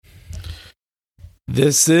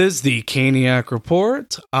This is the Caniac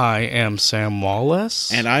Report. I am Sam Wallace.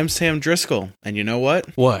 And I'm Sam Driscoll. And you know what?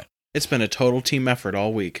 What? It's been a total team effort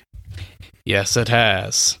all week. Yes, it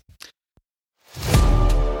has.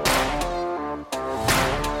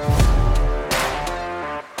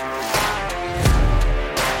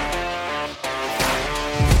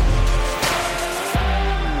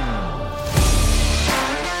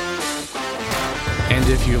 And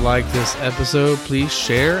if you like this episode, please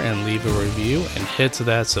share and leave a review and hit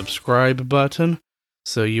that subscribe button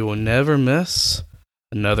so you will never miss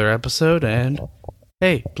another episode. And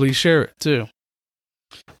hey, please share it too.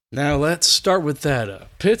 Now let's start with that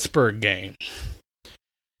Pittsburgh game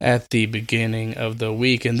at the beginning of the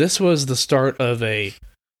week. And this was the start of a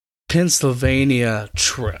Pennsylvania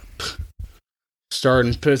trip. Start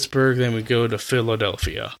in Pittsburgh, then we go to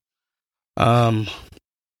Philadelphia.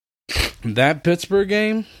 That Pittsburgh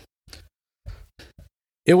game,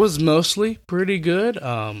 it was mostly pretty good.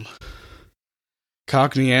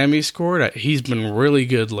 Kotkaniemi scored. He's been really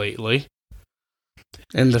good lately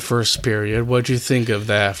in the first period. What'd you think of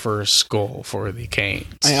that first goal for the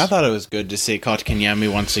Canes? I thought it was good to see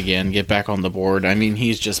Kotkaniemi once again get back on the board. I mean,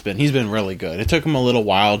 he's been really good. It took him a little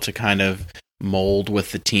while to kind of mold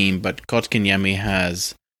with the team, but Kotkaniemi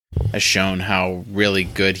has shown how really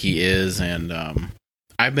good he is, and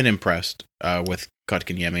I've been impressed with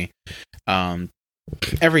Kotkaniemi.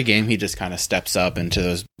 Every game he just kind of steps up into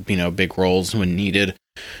those, big roles when needed.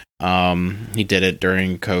 He did it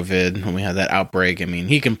during COVID when we had that outbreak. I mean,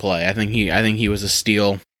 he can play. I think he was a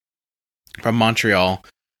steal from Montreal,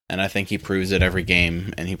 and I think he proves it every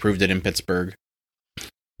game, and he proved it in Pittsburgh.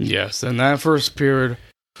 Yes, and that first period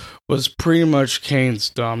was pretty much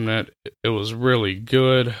Canes dominant. It was really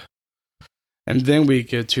good. And then we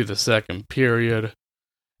get to the second period.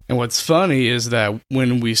 And what's funny is that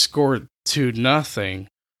when we scored 2-0,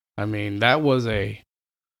 I mean, that was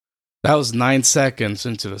 9 seconds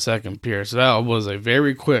into the second period. So that was a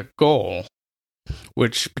very quick goal,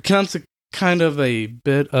 which becomes kind of a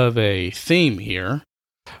bit of a theme here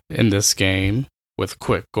in this game with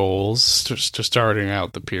quick goals to starting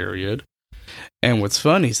out the period. And what's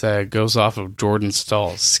funny is that it goes off of Jordan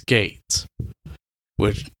Stahl's skate,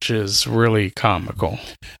 which is really comical.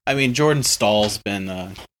 I mean, Jordan Stahl's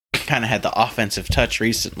been kind of had the offensive touch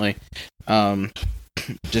recently.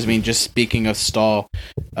 Just speaking of Stahl,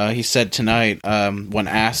 he said tonight, when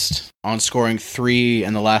asked on scoring 3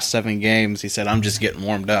 in the last 7 games, he said, "I'm just getting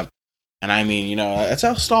warmed up." And I mean, that's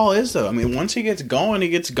how Stahl is, though. I mean, once he gets going, he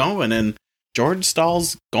gets going. And Jordan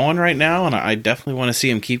Stahl's going right now, and I definitely want to see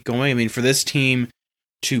him keep going. I mean, for this team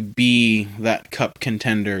to be that cup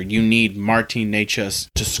contender, you need Martin Necas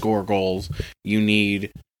to score goals. You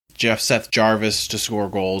need Seth Jarvis to score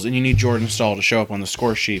goals, and you need Jordan Stahl to show up on the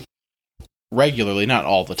score sheet regularly, not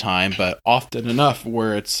all the time, but often enough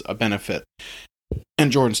where it's a benefit.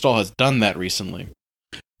 And Jordan Stahl has done that recently.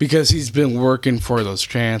 Because he's been working for those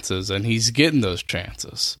chances, and he's getting those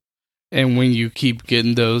chances. And when you keep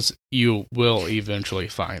getting those, you will eventually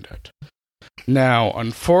find it. Now,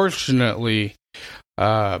 unfortunately,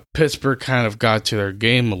 Pittsburgh kind of got to their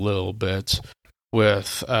game a little bit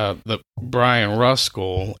with the Brian Rust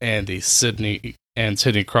goal and Sidney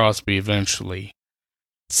Crosby eventually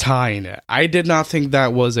tying it. I did not think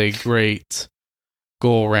that was a great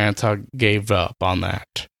goal. Raanta gave up on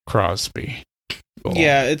that Crosby goal.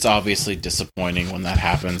 Yeah, it's obviously disappointing when that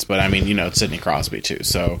happens, but I mean, it's Sidney Crosby too,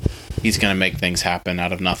 so he's going to make things happen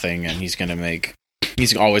out of nothing, and he's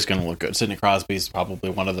always going to look good. Sidney Crosby is probably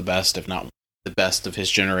one of the best, if not the best of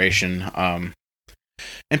his generation.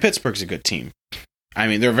 And Pittsburgh's a good team. I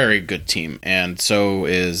mean, they're a very good team, and so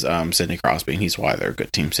is Sidney Crosby, and he's why they're a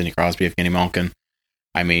good team. Sidney Crosby, Evgeny Malkin.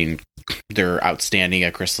 I mean, they're outstanding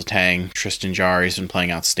at Chris Letang. Tristan Jarry's been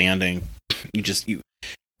playing outstanding.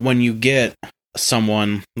 When you get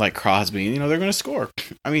someone like Crosby, they're going to score.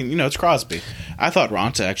 I mean, it's Crosby. I thought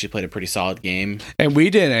Raanta actually played a pretty solid game. And we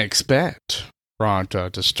didn't expect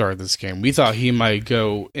Raanta to start this game. We thought he might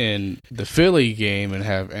go in the Philly game and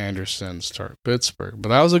have Anderson start Pittsburgh. But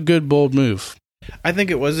that was a good, bold move. I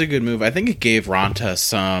think it was a good move. I think it gave Raanta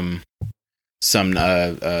some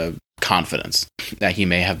confidence that he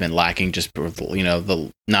may have been lacking just with,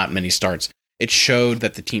 the not many starts. It showed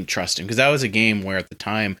that the team trusted him, because that was a game where at the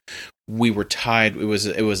time we were tied. It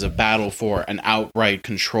was a battle for an outright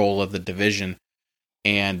control of the division,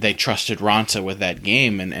 and they trusted Raanta with that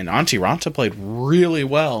game, and Antti Raanta played really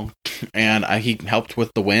well, and he helped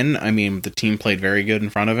with the win. I mean, the team played very good in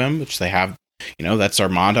front of him, which they have. That's our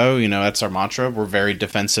motto. That's our mantra. We're very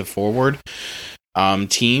defensive forward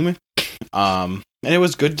team. And it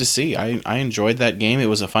was good to see. I enjoyed that game. It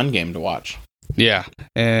was a fun game to watch. Yeah,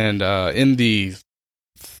 and in the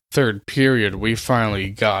third period, we finally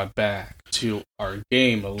got back to our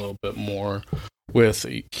game a little bit more with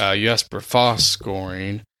Jesper Foss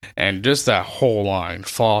scoring, and just that whole line,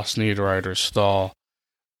 Foss, Niederreiter, Stahl,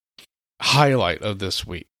 highlight of this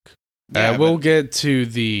week. Yeah, we'll get to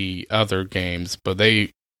the other games, but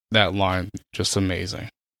that line, just amazing.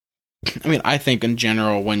 I mean, I think in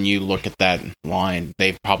general, when you look at that line,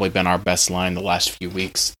 they've probably been our best line the last few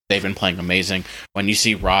weeks. They've been playing amazing. When you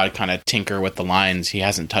see Rod kind of tinker with the lines, he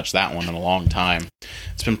hasn't touched that one in a long time.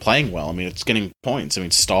 It's been playing well. I mean, it's getting points. I mean,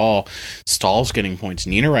 Stahl's getting points.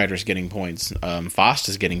 Niederreiter's getting points. Fost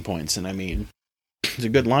is getting points. And I mean, it's a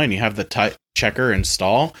good line. You have the checker and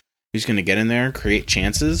Stahl, who's going to get in there and create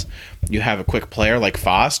chances. You have a quick player like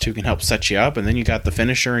Fost who can help set you up. And then you got the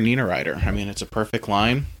finisher and Niederreiter. I mean, it's a perfect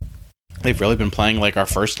line. They've really been playing like our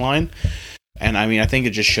first line. And I mean, I think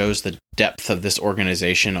it just shows the depth of this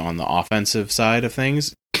organization on the offensive side of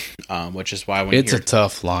things, which is why it's a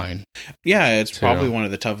tough line. Yeah, it's probably one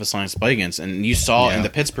of the toughest lines to play against. And you saw in the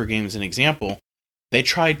Pittsburgh game as an example, they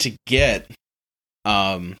tried to get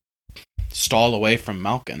Stahl away from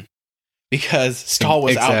Malkin because Stahl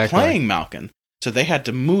was outplaying Malkin. So they had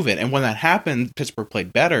to move it. And when that happened, Pittsburgh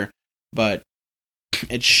played better. But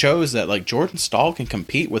it shows that like Jordan Stahl can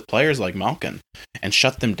compete with players like Malkin and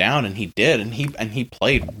shut them down, and he did, and he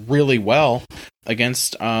played really well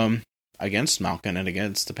against Malkin and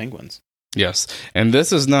against the Penguins. Yes, and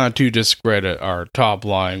this is not to discredit our top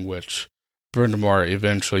line, which Brind'Amour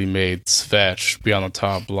eventually made Svetch be on the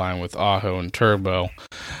top line with Aho and Turbo,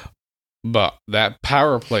 but that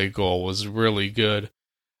power play goal was really good.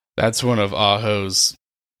 That's one of Aho's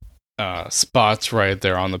spots right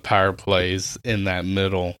there on the power plays in that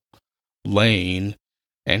middle lane,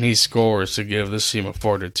 and he scores to give this team a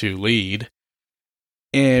 4-2 lead.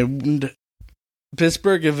 And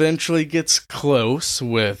Pittsburgh eventually gets close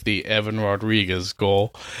with the Evan Rodriguez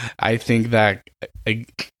goal. I think that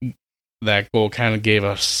goal kind of gave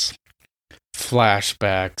us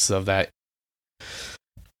flashbacks of that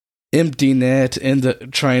empty net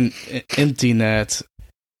empty net.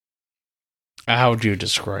 How would you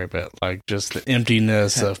describe it? Like just the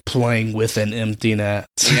emptiness of playing with an empty net.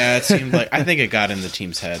 Yeah, it seemed like, I think it got in the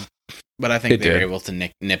team's head, but I think they were able to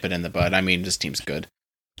nip it in the bud. I mean, this team's good.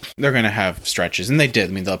 They're going to have stretches, and they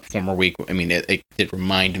did. I mean, the former week, I mean, it did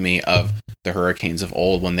remind me of the Hurricanes of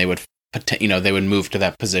old when they would, they would move to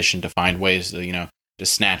that position to find ways to, to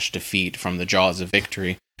snatch defeat from the jaws of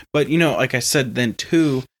victory. But, like I said then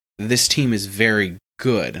too, this team is very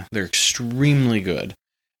good. They're extremely good.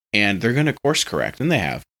 And they're going to course correct, and they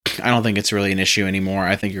have. I don't think it's really an issue anymore.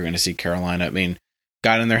 I think you're going to see Carolina,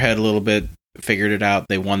 got in their head a little bit, figured it out.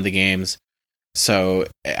 They won the games. So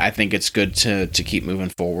I think it's good to keep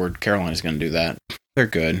moving forward. Carolina's going to do that. They're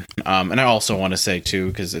good. And I also want to say, too,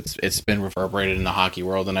 because it's been reverberated in the hockey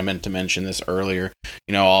world, and I meant to mention this earlier,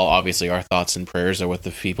 obviously our thoughts and prayers are with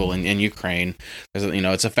the people in Ukraine.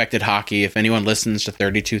 It's affected hockey. If anyone listens to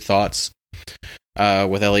 32 Thoughts,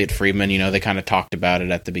 with Elliot Friedman, they kind of talked about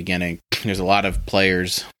it at the beginning. There's a lot of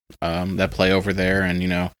players that play over there, and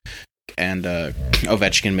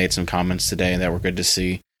Ovechkin made some comments today that were good to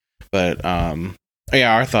see. But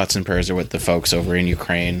our thoughts and prayers are with the folks over in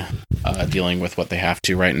Ukraine, dealing with what they have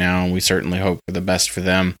to right now, and we certainly hope for the best for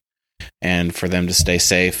them and for them to stay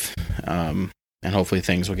safe, and hopefully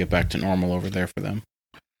things will get back to normal over there for them.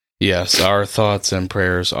 Yes, our thoughts and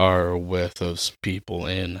prayers are with those people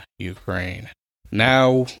in Ukraine.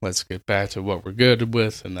 Now, let's get back to what we're good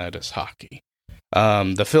with, and that is hockey.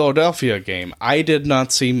 The Philadelphia game, I did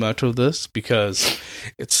not see much of this because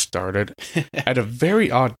it started at a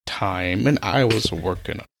very odd time, and I was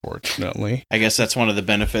working, unfortunately. I guess that's one of the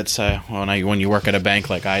benefits when you work at a bank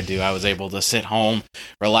like I do. I was able to sit home,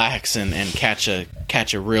 relax, and catch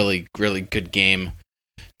a really, really good game,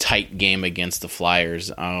 tight game against the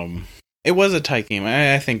Flyers. It was a tight game.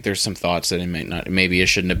 I think there's some thoughts that maybe it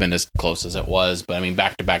shouldn't have been as close as it was. But I mean,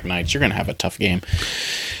 back-to-back nights, you're going to have a tough game,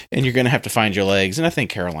 and you're going to have to find your legs. And I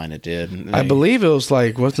think Carolina did. I believe it was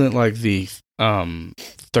wasn't it the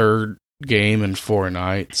third game in 4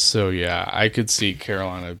 nights? So yeah, I could see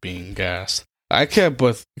Carolina being gassed. I kept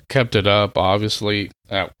it up, obviously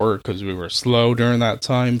at work because we were slow during that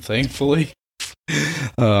time, thankfully.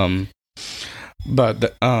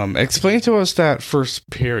 But explain to us that first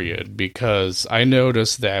period, because I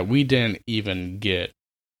noticed that we didn't even get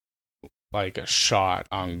a shot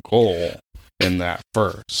on goal in that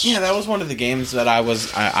first. Yeah, that was one of the games that I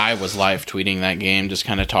was live tweeting that game, just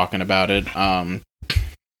kind of talking about it.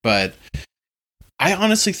 But I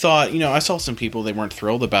honestly thought, I saw some people, they weren't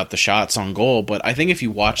thrilled about the shots on goal, but I think if you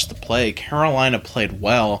watch the play, Carolina played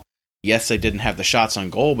well. yes, they didn't have the shots on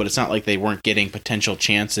goal, but it's not like they weren't getting potential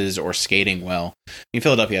chances or skating well. I mean,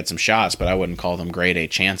 Philadelphia had some shots, but I wouldn't call them grade A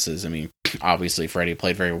chances. I mean, obviously Freddie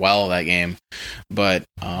played very well that game, but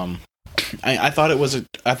I thought it was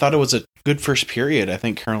a good first period. I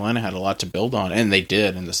think Carolina had a lot to build on, and they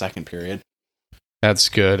did in the second period. That's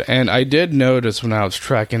good. And I did notice when I was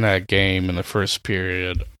tracking that game in the first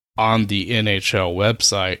period on the NHL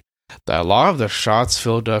website that a lot of the shots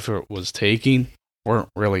Philadelphia was taking weren't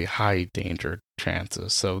really high danger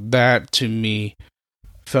chances. So that to me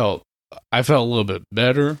I felt a little bit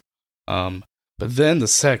better. But then the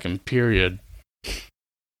second period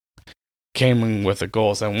came in with the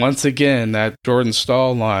goals. And once again, that Jordan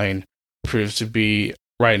Staal line proves to be,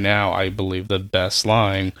 right now, I believe, the best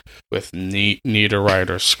line with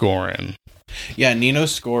Niederreiter scoring. Yeah, Nino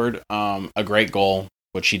scored a great goal,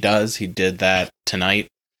 which he does. He did that tonight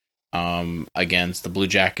against the Blue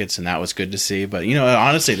Jackets, and that was good to see. But,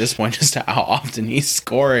 honestly, at this point, just how often he's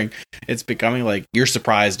scoring, it's becoming like you're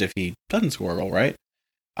surprised if he doesn't score a goal, right?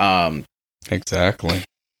 Exactly.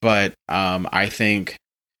 But I think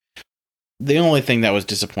the only thing that was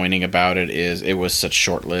disappointing about it is it was such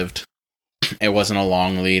short-lived. It wasn't a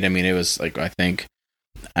long lead. I mean, it was like, I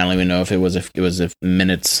don't even know if it was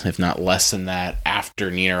minutes, if not less than that,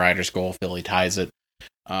 after Niederreiter's goal. Philly ties it.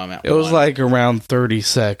 It was like around 30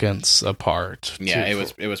 seconds apart. Yeah,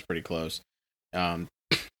 it was pretty close. And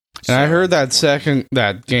I heard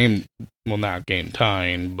that game, well, not game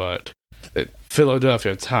tying, but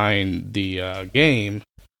Philadelphia tying the game,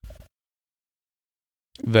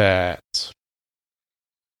 that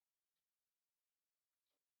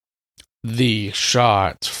the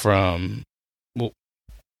shot from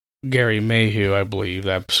Gary Mayhew, I believe,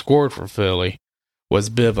 that scored for Philly was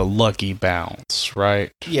a bit of a lucky bounce,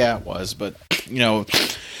 right? Yeah, it was, but,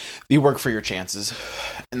 you work for your chances,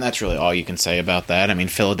 and that's really all you can say about that. I mean,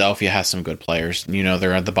 Philadelphia has some good players.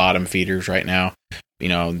 They're at the bottom feeders right now,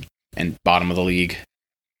 and bottom of the league.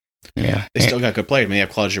 Yeah. They still got good players. I mean, they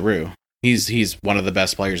have Claude Giroux. He's one of the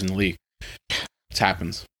best players in the league. It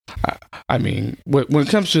happens. I mean, when it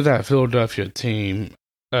comes to that Philadelphia team,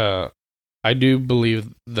 I do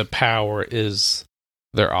believe the power is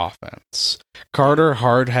their offense. Carter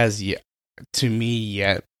Hart has yet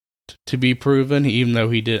to be proven, even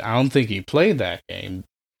though I don't think he played that game.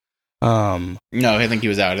 No, I think he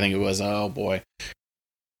was out. I think it was, oh boy,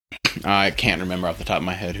 I can't remember off the top of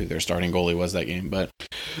my head who their starting goalie was that game, but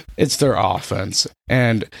it's their offense.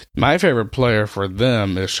 And my favorite player for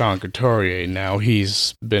them is Sean Couturier. Now,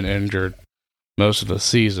 he's been injured most of the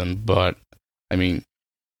season, but I mean,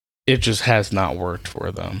 it just has not worked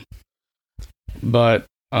for them. But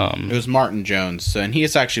it was Martin Jones, and he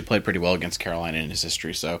has actually played pretty well against Carolina in his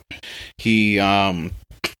history. So he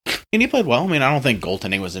played well. I mean, I don't think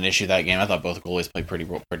goaltending was an issue that game. I thought both goalies played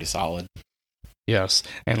pretty solid. Yes,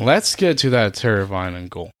 and let's get to that Teravainen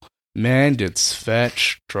goal. Man, did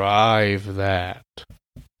Svetch drive that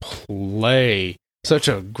play. Such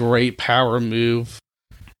a great power move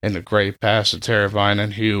and a great pass to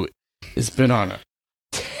Teravainen, who has been on a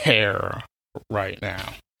tear right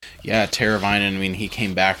now. Yeah, Teravainen, I mean, he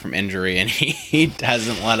came back from injury, and he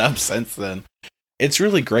hasn't let up since then. It's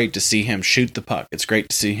really great to see him shoot the puck. It's great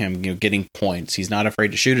to see him getting points. He's not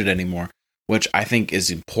afraid to shoot it anymore, which I think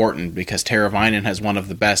is important because Teravainen has one of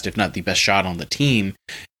the best, if not the best shot on the team.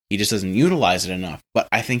 He just doesn't utilize it enough. But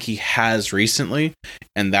I think he has recently,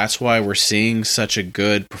 and that's why we're seeing such a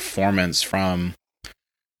good performance from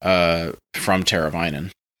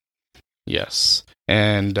Teravainen. Yes.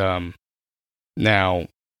 And now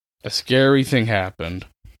a scary thing happened,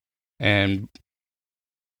 and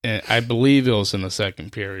I believe it was in the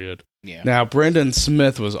second period. Yeah. Now, Brendan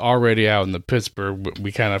Smith was already out in the Pittsburgh.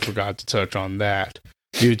 We kind of forgot to touch on that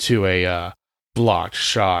due to a blocked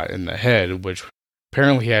shot in the head, which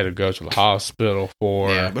apparently he had to go to the hospital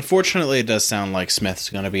for. Yeah, but fortunately, it does sound like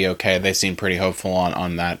Smith's going to be okay. They seem pretty hopeful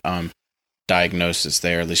on that diagnosis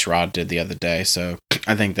there. At least Rod did the other day, so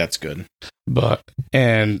I think that's good. But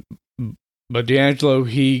D'Angelo,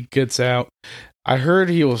 he gets out. I heard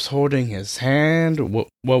he was holding his hand. What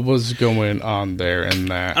was going on there in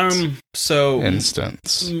that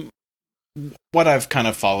instance? What I've kind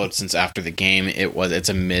of followed since after the game, it's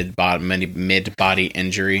a mid-body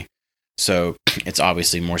injury, so it's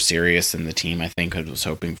obviously more serious than the team I think was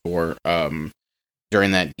hoping for.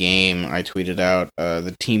 During that game, I tweeted out,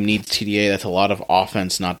 the team needs TDA. That's a lot of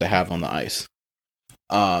offense not to have on the ice.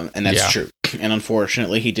 And that's true. And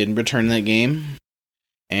unfortunately, he didn't return that game.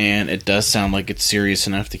 And it does sound like it's serious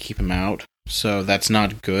enough to keep him out. So that's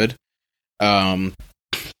not good.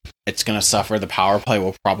 It's going to suffer. The power play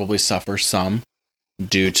will probably suffer some.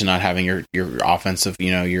 due to not having your offensive,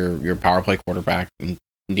 your power play quarterback,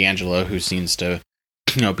 D'Angelo, who seems to,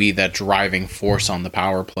 be that driving force on the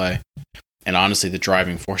power play. And honestly, the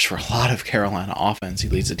driving force for a lot of Carolina offense. He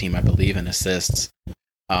leads the team, I believe, in assists.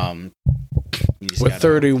 With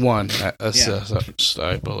 31 assists,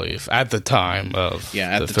 I believe, at the time of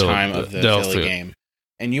the Philly game.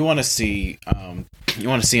 And you want to see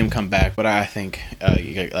him come back, but I think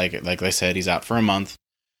like I said, he's out for a month.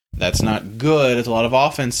 That's not good. It's a lot of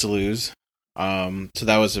offense to lose. So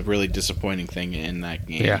that was a really disappointing thing in that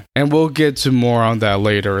game. Yeah, and we'll get to more on that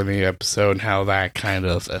later in the episode and how that kind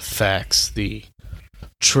of affects the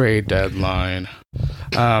trade deadline.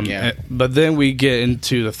 But then we get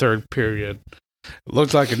into the third period. It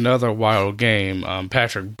looked like another wild game.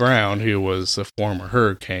 Patrick Brown, who was a former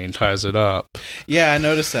Hurricane, ties it up. Yeah, I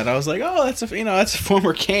noticed that. I was like, oh, that's a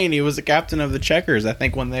former Cane. He was the captain of the Checkers, I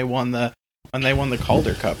think, when they won the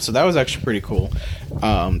Calder Cup. So that was actually pretty cool.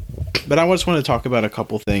 But I just want to talk about a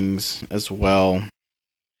couple things as well.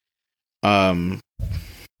 About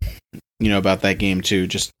that game too,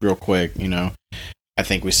 just real quick. I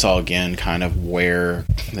think we saw again kind of where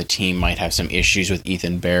the team might have some issues with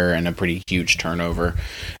Ethan Bear and a pretty huge turnover,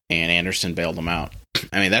 and Anderson bailed him out.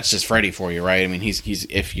 I mean, that's just Freddie for you, right? I mean, he's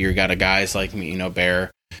if you got a guys like me, Bear,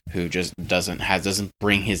 who just doesn't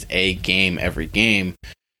bring his A game every game.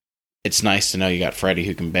 It's nice to know you got Freddie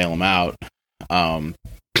who can bail him out.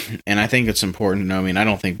 And I think it's important to know. I mean, I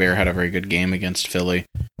don't think Bear had a very good game against Philly,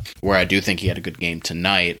 where I do think he had a good game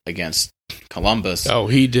tonight against Columbus. Oh,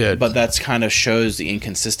 he did. But that's kind of shows the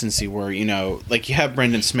inconsistency where, you have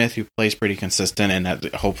Brendan Smith who plays pretty consistent,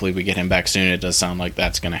 and hopefully we get him back soon. It does sound like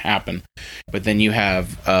that's going to happen. But then you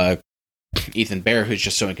have Ethan Bear, who's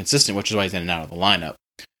just so inconsistent, which is why he's in and out of the lineup.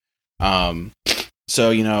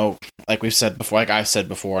 So, like we've said before, like I said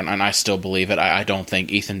before, and I still believe it, I don't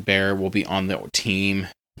think Ethan Bear will be on the team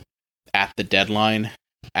at the deadline.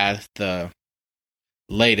 At the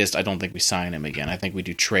latest, I don't think we sign him again. I think we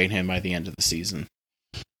do trade him by the end of the season.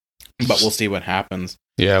 But we'll see what happens.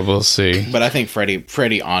 Yeah, we'll see. But I think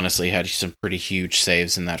Freddie honestly had some pretty huge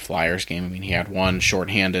saves in that Flyers game. I mean, he had one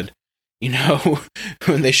shorthanded,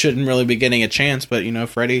 when they shouldn't really be getting a chance. But,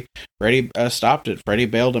 Freddie stopped it. Freddie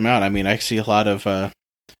bailed him out. I mean, I see a lot of,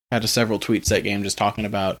 had several tweets that game just talking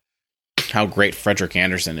about how great Frederik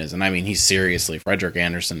Andersen is. And I mean, Frederik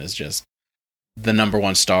Andersen is just the number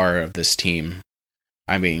one star of this team.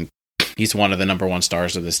 I mean, he's one of the number one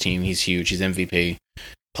stars of this team. He's huge. He's MVP.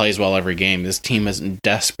 Plays well every game. This team has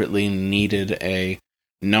desperately needed a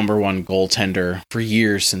number one goaltender for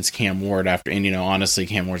years since Cam Ward. Honestly,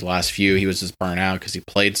 Cam Ward's last few, he was just burnt out because he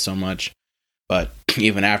played so much. But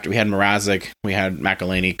even after, we had Mrazek, we had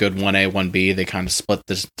McElhinney, good 1A, 1B. They kind of split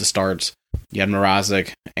the starts. You had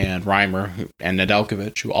Mrazek and Reimer and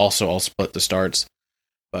Nedeljkovic, who also all split the starts.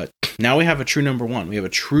 But now we have a true number one. We have a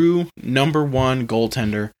true number one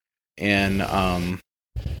goaltender in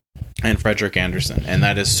Frederik Andersen. And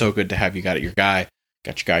that is so good to have. You got your guy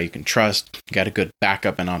you can trust. You got a good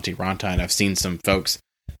backup in Antti Raanta. And I've seen some folks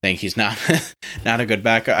think he's not a good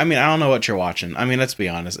backup. I mean, I don't know what you're watching. I mean, let's be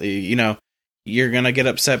honest. You're going to get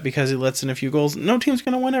upset because he lets in a few goals. No team's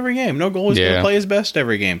going to win every game. No goalie's going to play his best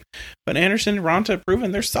every game. But Andersen and Raanta have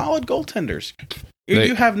proven they're solid goaltenders.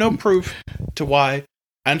 You have no proof to why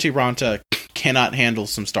Antti Raanta cannot handle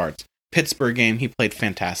some starts. Pittsburgh game, he played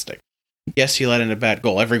fantastic. Yes, he let in a bad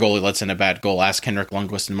goal. Every goalie lets in a bad goal. Ask Henrik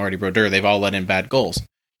Lundqvist and Marty Brodeur. They've all let in bad goals.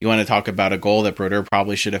 You want to talk about a goal that Brodeur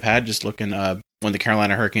probably should have had, just looking when the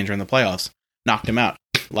Carolina Hurricanes were in the playoffs. Knocked him out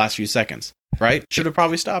last few seconds. Right? Should have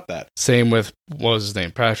probably stopped that. Same with, what was his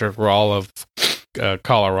name? Patrick Rahl of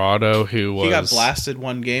Colorado, who was... He got blasted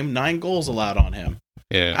one game. 9 goals allowed on him.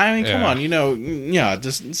 Yeah. I mean, come on,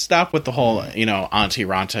 just stop with the whole, Antti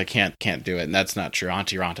Raanta can't do it, and that's not true.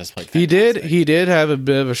 Antti Ranta's played fantastic. He did have a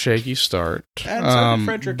bit of a shaky start. That's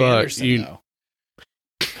Frederik Andersen, though.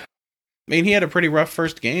 I mean, he had a pretty rough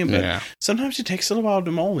first game, but sometimes it takes a little while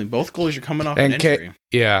to mold him. Both goalies are coming off an injury.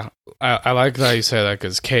 I like that you said that,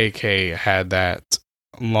 because KK had that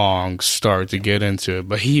long start to get into it,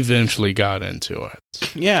 but he eventually got into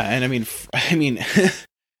it. Yeah, and I mean,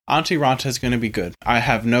 Antti Raanta is going to be good. I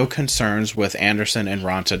have no concerns with Andersen and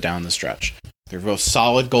Raanta down the stretch. They're both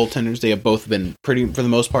solid goaltenders. They have both been pretty, for the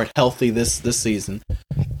most part, healthy this season.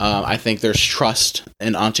 I think there's trust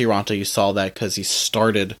in Antti Raanta. You saw that because he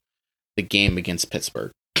started the game against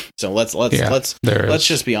Pittsburgh. So let's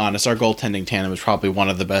just be honest. Our goaltending tandem is probably one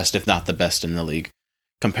of the best, if not the best, in the league,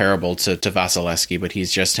 comparable to Vasilevsky. But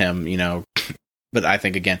he's just him, But I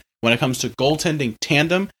think, again, when it comes to goaltending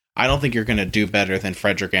tandem, I don't think you're going to do better than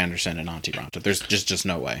Frederik Andersen and Antti Raanta. There's just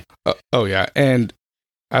no way. Oh yeah, and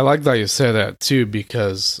I like that you said that too,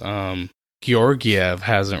 because Georgiev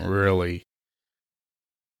hasn't really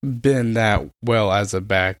been that well as a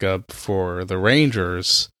backup for the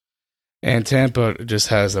Rangers, and Tampa just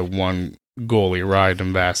has a one goalie right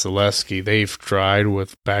in Vasilevsky. They've tried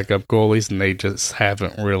with backup goalies and they just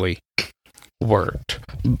haven't really worked.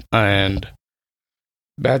 And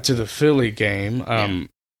back to the Philly game,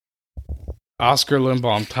 Oscar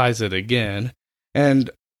Lindblom ties it again, and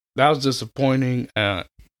that was disappointing,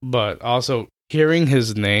 but also hearing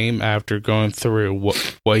his name after going through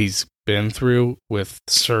what he's been through with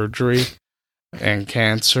surgery and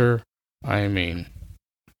cancer, I mean...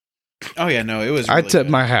 Oh, yeah, no, it was really I tip good.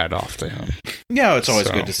 My hat off to him. Yeah, it's always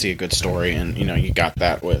good to see a good story, and, you got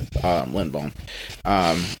that with Lindblom.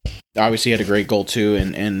 Obviously, he had a great goal, too,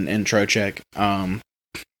 in Trocheck.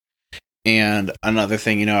 And another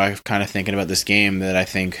thing, I'm kind of thinking about this game that I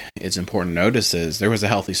think is important to notice is there was a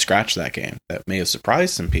healthy scratch that game that may have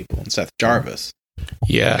surprised some people, and Seth Jarvis.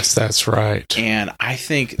 Yes, that's right. And I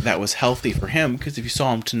think that was healthy for him, because if you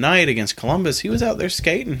saw him tonight against Columbus, he was out there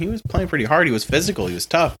skating. He was playing pretty hard. He was physical. He was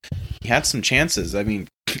tough. He had some chances. I mean,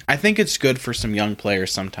 I think it's good for some young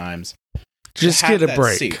players sometimes. Just get a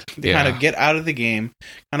break. Kind of get out of the game,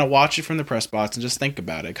 kind of watch it from the press box and just think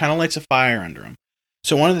about it. Kind of lights a fire under him.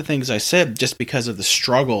 So one of the things I said, just because of the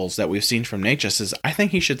struggles that we've seen from Necas, is I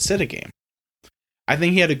think he should sit a game. I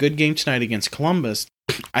think he had a good game tonight against Columbus.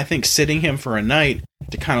 I think sitting him for a night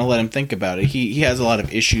to kind of let him think about it. He has a lot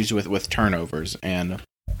of issues with turnovers, and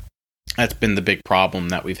that's been the big problem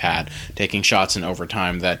that we've had, taking shots in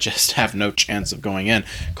overtime that just have no chance of going in,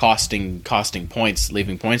 costing points,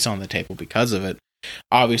 leaving points on the table because of it.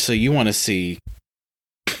 Obviously, you want to see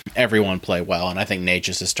everyone play well, and I think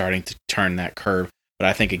Necas is starting to turn that curve. But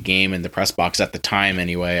I think a game in the press box at the time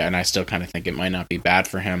anyway, and I still kind of think it might not be bad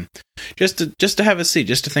for him, just to have a seat,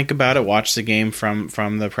 just to think about it, watch the game from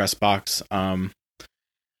the press box. I mean,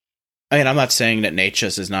 I'm not saying that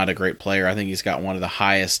Necas is not a great player. I think he's got one of the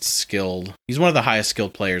highest skilled. He's one of the highest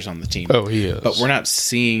skilled players on the team. Oh, he is. But we're not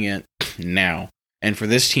seeing it now. And for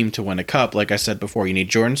this team to win a cup, like I said before, you need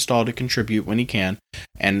Jordan Staal to contribute when he can,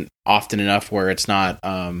 and often enough where it's not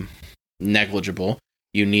negligible.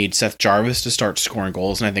 You need Seth Jarvis to start scoring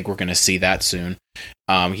goals, and I think we're going to see that soon.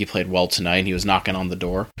 He played well tonight. He was knocking on the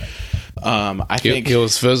door. I think he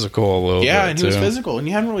was physical a little bit. Yeah, and he was physical, and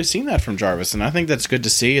you haven't really seen that from Jarvis, and I think that's good to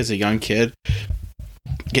see as a young kid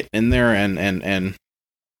getting in there and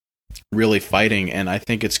really fighting. And I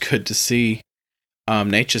think it's good to see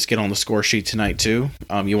Necas get on the score sheet tonight too.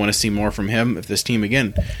 You want to see more from him if this team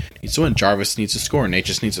again needs to win. Jarvis needs to score,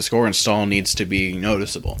 Necas needs to score, and Staal needs to be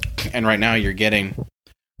noticeable. And right now, you're getting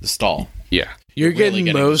the Staal. Yeah, you're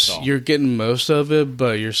getting most. You're getting most of it,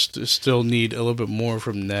 but you still need a little bit more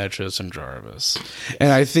from Necas and Jarvis. Yes.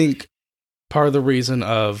 And I think part of the reason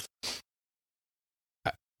I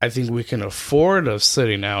think we can afford us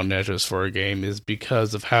sitting out Necas for a game is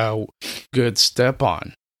because of how good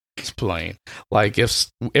Stepan is playing. Like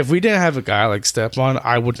if we didn't have a guy like Stepan,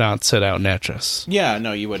 I would not sit out Necas. Yeah,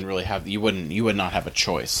 no, you wouldn't really have. You would not have a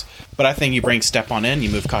choice. But I think you bring Stepan in, you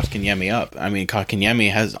move Kotkaniemi up. I mean,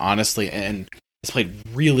 Kotkaniemi has honestly and has played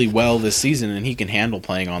really well this season, and he can handle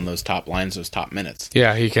playing on those top lines, those top minutes.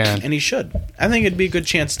 Yeah, he can, and he should. I think it'd be a good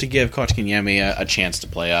chance to give Kotkaniemi a chance to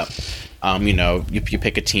play up. You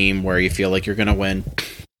pick a team where you feel like you're going to win.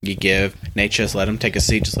 You give Necas, let him take a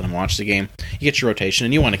seat, just let him watch the game. You get your rotation,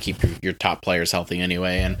 and you want to keep your top players healthy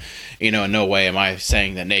anyway. And, in no way am I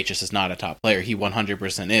saying that Necas is not a top player. He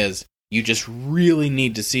 100% is. You just really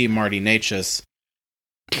need to see Marty Necas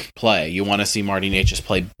play. You want to see Marty Necas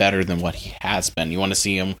play better than what he has been. You want to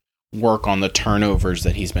see him work on the turnovers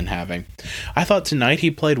that he's been having. I thought tonight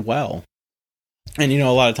he played well. And,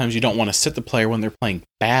 a lot of times you don't want to sit the player when they're playing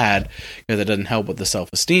bad because it doesn't help with the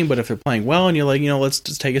self-esteem. But if they're playing well and you're like, let's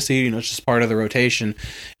just take a seat, it's just part of the rotation,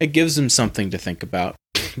 it gives them something to think about.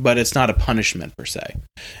 But it's not a punishment per se.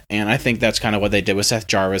 And I think that's kind of what they did with Seth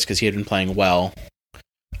Jarvis because he had been playing well.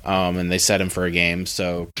 And they set him for a game.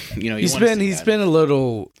 So, he's been a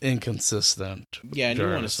little inconsistent. Yeah, and you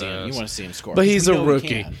want to see him score. But he's a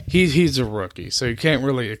rookie. He's a rookie, so you can't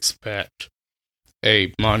really expect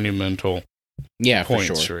a monumental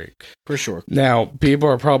point streak. For sure. Now, people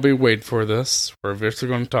are probably waiting for this. We're eventually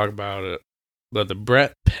going to talk about it. But the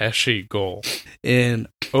Brett Pesce goal in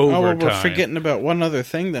overtime. Oh, we're forgetting about one other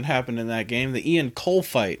thing that happened in that game, the Ian Cole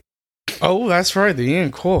fight. Oh, that's right, the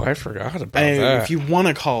Ian Cole. I forgot about that. If you want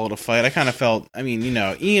to call it a fight, I kind of felt,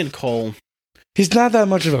 Ian Cole... He's not that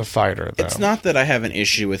much of a fighter, though. It's not that I have an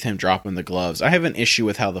issue with him dropping the gloves. I have an issue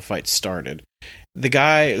with how the fight started.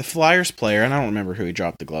 The Flyers player, and I don't remember who he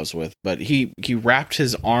dropped the gloves with, but he wrapped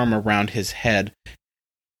his arm around his head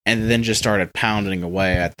and then just started pounding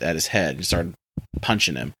away at his head and started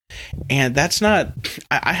punching him. And that's not,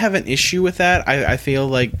 I have an issue with that. I feel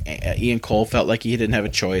like Ian Cole felt like he didn't have a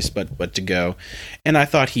choice but to go. And I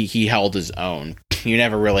thought he held his own. He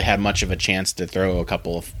never really had much of a chance to throw a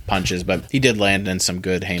couple of punches, but he did land in some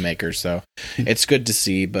good haymakers. So it's good to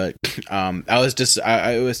see. But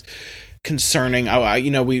it was concerning.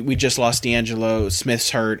 We just lost D'Angelo.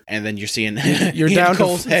 Smith's hurt, and then you're seeing you're Ian down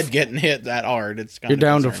Cole's head getting hit that hard. It's you're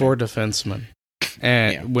down to 4 defensemen.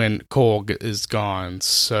 And when Cole is gone,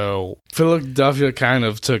 so Philadelphia kind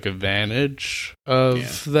of took advantage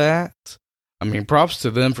of that. I mean, props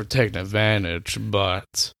to them for taking advantage,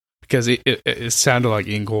 but because it sounded like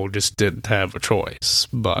Ian Cole just didn't have a choice.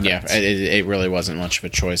 But yeah, it really wasn't much of a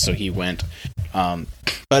choice, so he went. But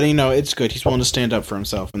it's good. He's willing to stand up for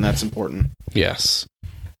himself, and that's important. Yes,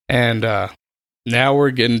 and now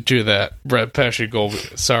we're getting to that Brett Pesce goal.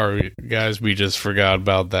 Sorry, guys, we just forgot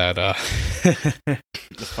about that.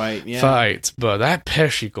 The fight, yeah. Fight. But that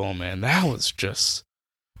Pesce goal, man, that was just...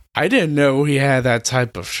 I didn't know he had that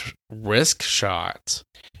type of risk shot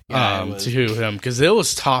to him, because it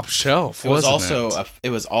was top shelf, wasn't it? It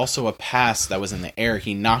was also a pass that was in the air.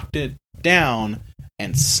 He knocked it down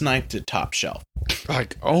and sniped it top shelf.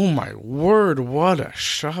 Like, oh my word, what a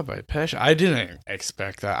shot by Pesce. I didn't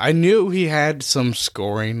expect that. I knew he had some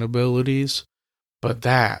scoring abilities, but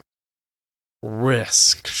that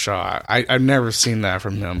risk shot, I've never seen that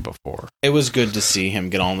from him before. It was good to see him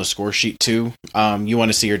get on the score sheet too. You want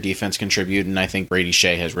to see your defense contribute, and I think Brady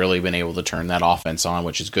Shea has really been able to turn that offense on,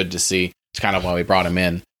 which is good to see. It's kind of why we brought him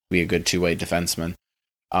in, be a good two-way defenseman.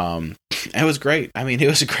 It was great. I mean, it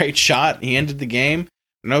was a great shot. He ended the game.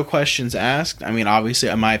 No questions asked. I mean, obviously,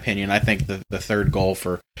 in my opinion, I think the third goal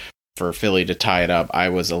for Philly to tie it up, I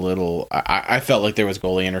was a little... I felt like there was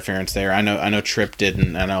goalie interference there. I know Tripp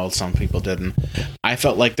didn't. I know some people didn't. I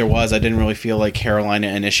felt like there was. I didn't really feel like Carolina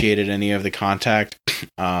initiated any of the contact.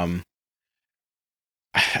 I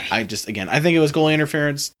think it was goalie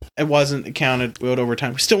interference. It wasn't. It counted. We went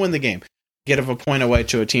overtime. We still win the game. Get a point away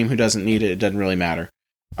to a team who doesn't need it. It doesn't really matter.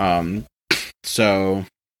 So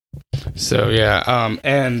yeah,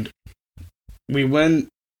 and we win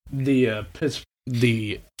the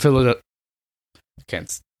Philadelphia.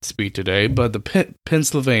 Can't speak today, but the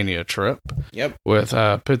Pennsylvania trip. Yep. With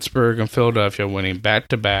Pittsburgh and Philadelphia winning back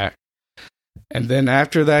to back, and then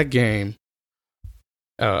after that game,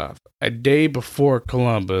 a day before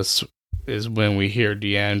Columbus is when we hear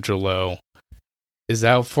D'Angelo is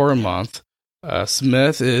out for a month.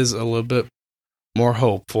 Smith is a little bit more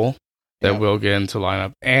hopeful that we'll get into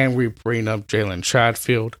lineup, and we bring up Jalen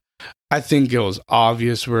Chatfield. I think it was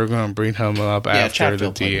obvious we were going to bring him up after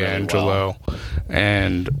Chatfield the D'Angelo really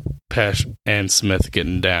and Pesce and Smith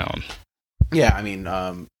getting down. Yeah, I mean,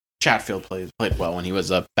 Chatfield played well when he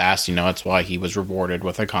was up fast. That's why he was rewarded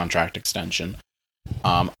with a contract extension.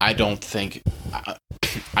 I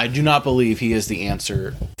do not believe he is the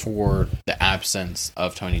answer for the absence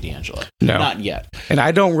of Tony D'Angelo. No. Not yet. And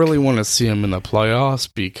I don't really want to see him in the playoffs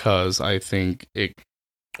because I think it...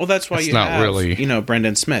 Well, that's why you have,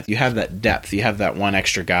 Brendan Smith. You have that depth. You have that one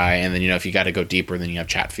extra guy. And then, if you got to go deeper, then you have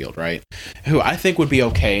Chatfield, right? Who I think would be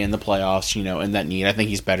okay in the playoffs, in that need. I think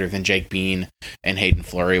he's better than Jake Bean and Hayden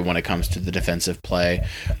Fleury when it comes to the defensive play.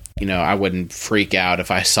 I wouldn't freak out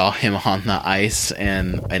if I saw him on the ice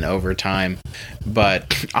in overtime.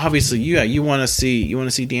 But obviously, you want to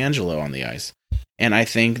see D'Angelo on the ice. And I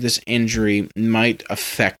think this injury might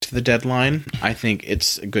affect the deadline. I think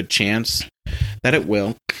it's a good chance that it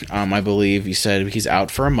will. I believe you said he's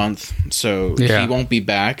out for a month, so he won't be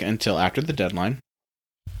back until after the deadline.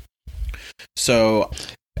 So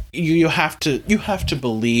you have to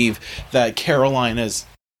believe that Carolina's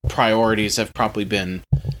priorities have probably been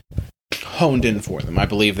honed in for them. I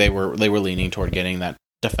believe they were leaning toward getting that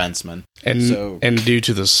defenseman, and due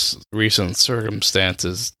to the recent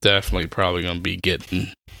circumstances, definitely probably going to be getting.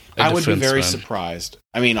 I would be very surprised.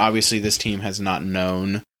 I mean, obviously, this team has not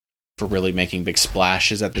known for really making big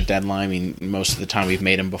splashes at the deadline. I mean, most of the time we've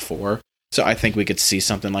made them before, so I think we could see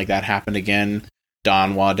something like that happen again.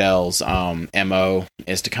 Don Waddell's MO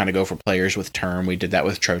is to kind of go for players with term. We did that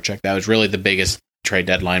with Trocheck. That was really the biggest trade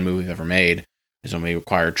deadline move we've ever made, is when we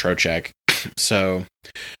acquired Trocheck. So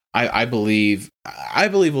I believe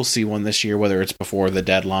we'll see one this year, whether it's before the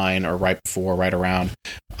deadline or right before, right around.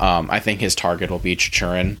 I think his target will be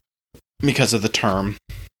Chichurin because of the term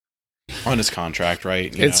on his contract,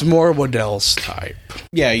 right? It's more Waddell's type.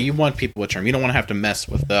 Yeah, you want people with term. You don't want to have to mess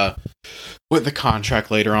with the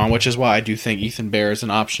contract later on, which is why I do think Ethan Bear is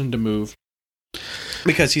an option to move.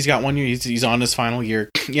 Because he's got 1 year. He's on his final year.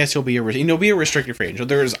 Yes, he'll be a restricted free agent. So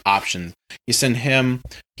there's options. You send him.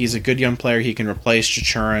 He's a good young player. He can replace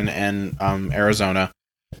Chichurin and Arizona.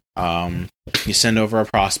 You send over a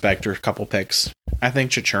prospect or a couple picks. I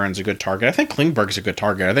think Chichurin's a good target. I think Klingberg's a good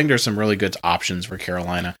target. I think there's some really good options for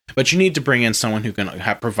Carolina. But you need to bring in someone who can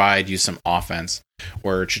provide you some offense,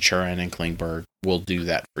 where Chichurin and Klingberg will do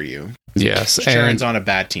that for you. Yes. Chichurin's on a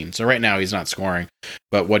bad team. So right now he's not scoring.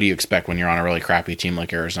 But what do you expect when you're on a really crappy team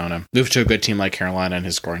like Arizona? Move to a good team like Carolina and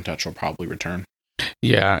his scoring touch will probably return.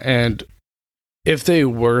 Yeah, and if they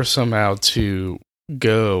were somehow to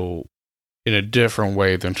go in a different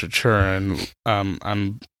way than Chichurin,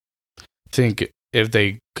 I'm think if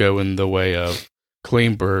they go in the way of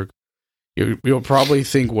Klingberg, you'll probably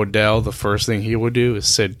think Waddell, the first thing he would do is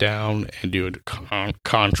sit down and do a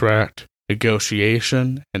contract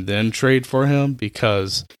negotiation and then trade for him,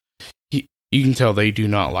 because you can tell they do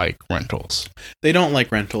not like rentals. They don't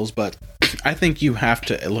like rentals, but I think you have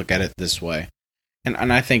to look at it this way.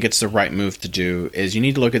 And I think it's the right move to do, is you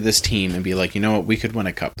need to look at this team and be like, you know what, we could win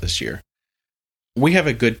a cup this year. We have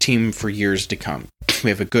a good team for years to come. We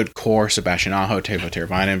have a good core: Sebastian Aho, Teuvo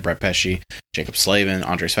Teravainen, Brett Pesce, Jacob Slavin,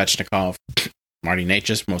 Andrei Svechnikov, Marty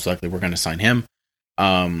Necas. Most likely we're going to sign him.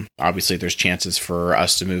 Obviously, there's chances for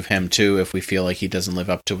us to move him too if we feel like he doesn't live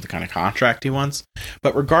up to the kind of contract he wants.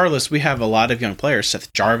 But regardless, we have a lot of young players.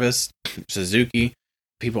 Seth Jarvis, Suzuki.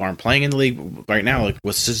 People aren't playing in the league right now, like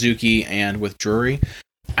with Suzuki and with Drury.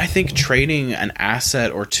 I think trading an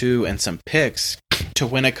asset or two and some picks to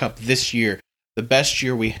win a cup this year, the best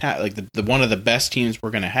year we have, like the one of the best teams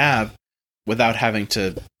we're going to have, without having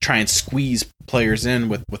to try and squeeze players in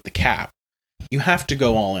with the cap. You have to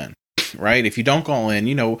go all in, right? If you don't go all in,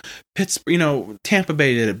 Tampa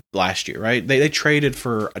Bay did it last year, right? They traded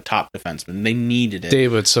for a top defenseman. They needed it.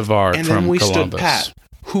 David Savard and from then we Columbus. Stood pat.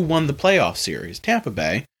 Who won the playoff series? Tampa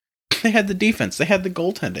Bay. They had the defense. They had the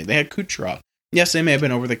goaltending. They had Kucherov. Yes, they may have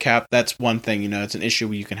been over the cap. That's one thing. It's an issue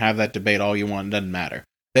where you can have that debate all you want. It doesn't matter.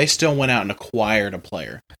 They still went out and acquired a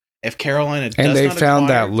player. If Carolina does and they not found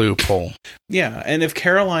acquire, that loophole. Yeah, and if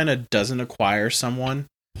Carolina doesn't acquire someone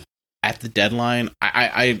at the deadline,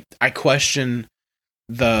 I question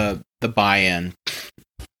the buy-in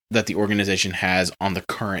that the organization has on the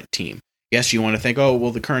current team. Yes, you want to think, oh,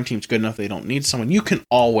 well, the current team's good enough, they don't need someone. You can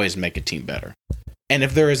always make a team better. And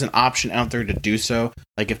if there is an option out there to do so,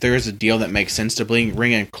 like if there is a deal that makes sense to bring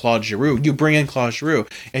in Claude Giroux, you bring in Claude Giroux.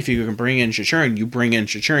 If you can bring in Chichurin, you bring in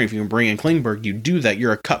Chichurin. If you can bring in Klingberg, you do that.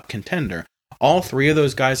 You're a cup contender. All three of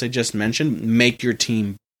those guys I just mentioned make your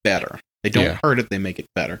team better. They don't hurt it, they make it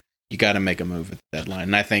better. You got to make a move at the deadline.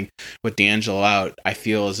 And I think with D'Angelo out, I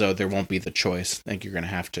feel as though there won't be the choice. I think you're going to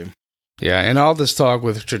have to. Yeah, and all this talk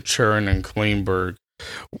with Chichurin and Klingberg,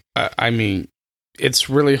 it's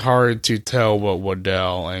really hard to tell what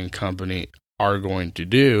Waddell and company are going to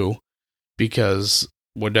do, because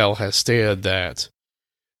Waddell has stated that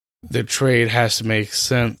the trade has to make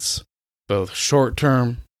sense both short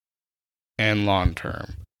term and long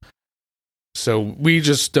term. So we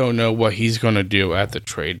just don't know what he's going to do at the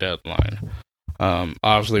trade deadline.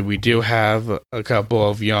 Obviously, we do have a couple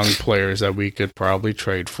of young players that we could probably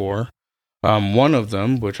trade for. One of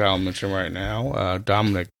them, which I'll mention right now,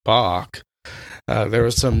 Dominic Bach. There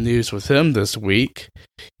was some news with him this week.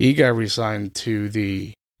 He got re-signed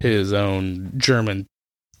to his own German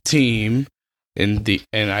team in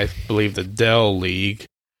I believe the Dell League,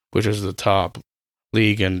 which is the top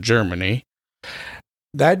league in Germany.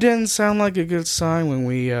 That didn't sound like a good sign when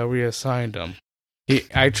we reassigned him.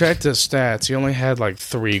 I checked his stats. He only had like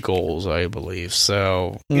 3 goals, I believe.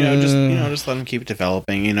 So just let him keep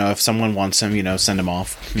developing. If someone wants him, send him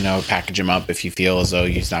off. Package him up if you feel as though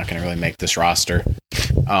he's not going to really make this roster.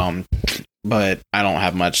 But I don't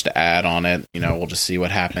have much to add on it. We'll just see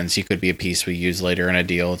what happens. He could be a piece we use later in a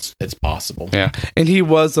deal. It's possible. Yeah, and he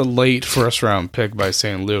was a late first round pick by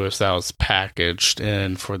St. Louis that was packaged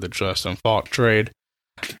in for the Justin Falk trade.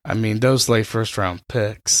 Those late first round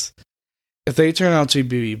picks, if they turn out to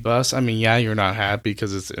be bust, you're not happy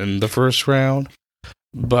because it's in the first round,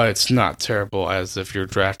 but it's not terrible as if you're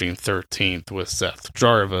drafting 13th with Seth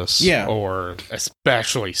Jarvis, or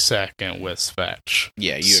especially second with Svetch.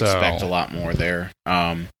 Yeah, you expect a lot more there.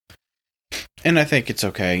 And I think it's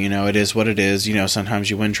okay. It is what it is.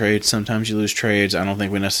 Sometimes you win trades, sometimes you lose trades. I don't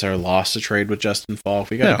think we necessarily lost a trade with Justin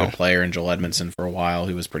Falk. We got a good player in Joel Edmondson for a while.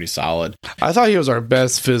 He was pretty solid. I thought he was our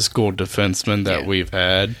best physical defenseman that we've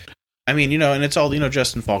had. And it's all,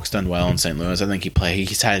 Justin Falk's done well in St. Louis. I think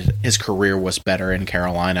his career was better in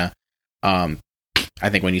Carolina. I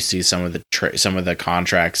think when you see some of the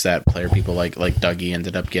contracts that people like Dougie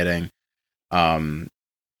ended up getting,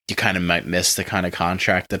 you kind of might miss the kind of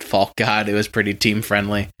contract that Falk got. It was pretty team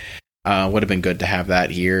friendly. Would have been good to have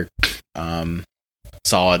that here.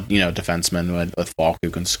 Solid, defenseman with Falk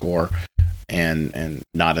who can score and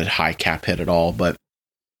not a high cap hit at all. But,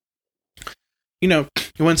 you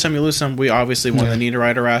win some, you lose some. We obviously won the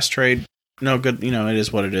Niederreiter trade. No good, it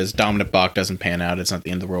is what it is. Dominic Bach doesn't pan out. It's not the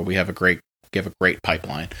end of the world. We have a great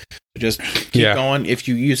pipeline. So just keep going. If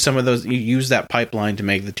you use some of those, you use that pipeline to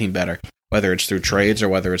make the team better, whether it's through trades or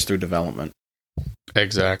whether it's through development.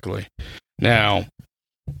 Exactly. Now,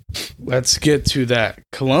 let's get to that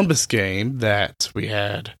Columbus game that we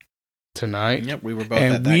had tonight. Yep, we were both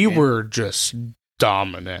and at that we game. were just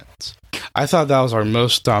dominant. I thought that was our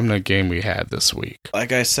most dominant game we had this week.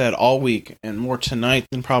 Like I said, all week, and more tonight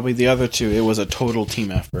than probably the other two, it was a total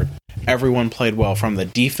team effort. Everyone played well, from the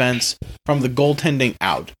defense, from the goaltending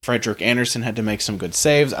out. Frederick Anderson had to make some good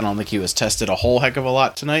saves. I don't think he was tested a whole heck of a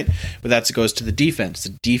lot tonight, but that goes to the defense.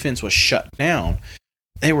 The defense was shut down.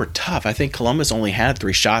 They were tough. I think Columbus only had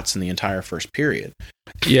 3 shots in the entire first period.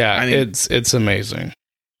 Yeah, I mean, it's amazing.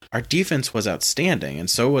 Our defense was outstanding, and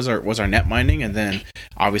so was our net minding. And then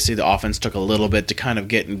obviously the offense took a little bit to kind of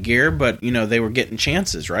get in gear, but they were getting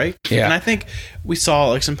chances, right? Yeah. And I think we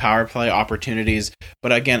saw some power play opportunities,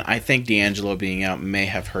 but again, I think D'Angelo being out may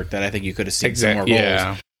have hurt that. I think you could have seen some more goals.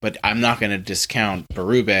 Yeah. But I'm not going to discount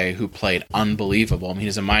Berube, who played unbelievable. I mean,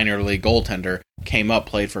 he's a minor league goaltender. Came up,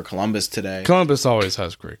 played for Columbus today. Columbus always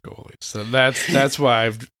has great goalies, so that's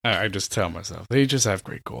why I just tell myself they just have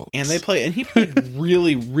great goalies. And he played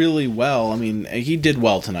really, really well. I mean, he did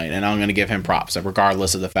well tonight, and I'm going to give him props,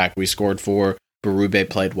 regardless of the fact we scored 4. Berube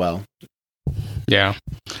played well. Yeah,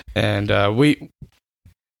 and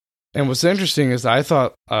what's interesting is I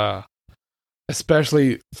thought,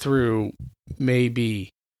 especially through maybe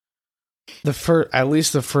at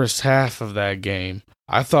least the first half of that game,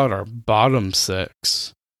 I thought our bottom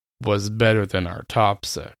 6 was better than our top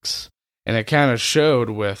 6. And it kind of showed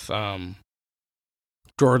with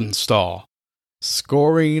Jordan Staal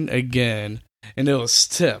scoring again, and it was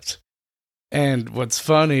tipped. And what's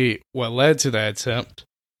funny, what led to that attempt,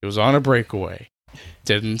 it was on a breakaway.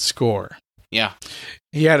 Didn't score. Yeah.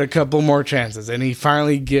 He had a couple more chances, and he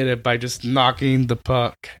finally get it by just knocking the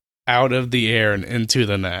puck out of the air and into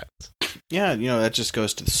the net. Yeah, that just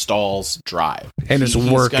goes to Stahl's drive and his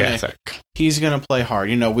work ethic. He's gonna play hard.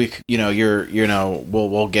 We'll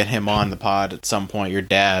get him on the pod at some point. Your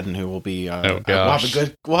dad, and who will be.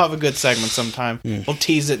 We'll have a good segment sometime. We'll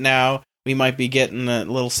tease it now. We might be getting a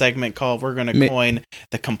little segment called "We're Gonna Coin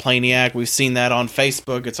the Complainiac." We've seen that on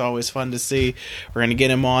Facebook. It's always fun to see. We're gonna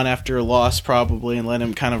get him on after a loss probably and let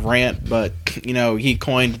him kind of rant. But he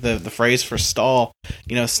coined the phrase for Stahl.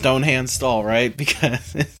 Stonehand Stahl, right?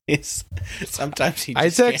 Because sometimes he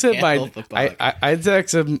just can't handle the puck. I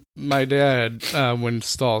texted my dad when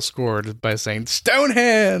Stahl scored by saying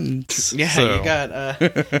Stonehand. Yeah, so. You got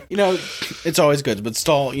it's always good. But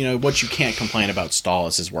Stahl, what you can't complain about Stahl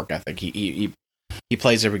is his work ethic. He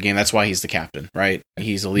plays every game. That's why he's the captain, right?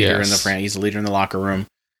 He's a leader in the He's a leader in the locker room.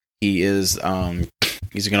 He is.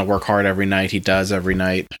 He's going to work hard every night. He does every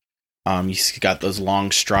night. He's got those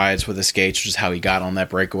long strides with the skates, which is how he got on that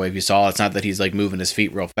breakaway. If you saw, it's not that he's moving his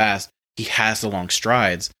feet real fast. He has the long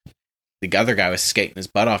strides. The other guy was skating his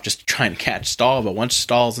butt off just trying to catch Stahl, but once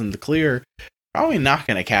Stahl's in the clear, probably not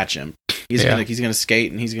going to catch him. He's gonna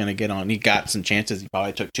skate and he's gonna get on. He got some chances. He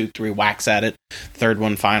probably took 2-3 whacks at it. Third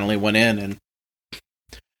one finally went in, and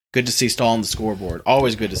good to see Stahl on the scoreboard.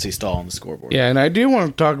 Always good to see Stahl on the scoreboard. Yeah, and I do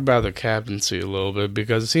want to talk about the captaincy a little bit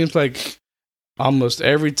because it seems like almost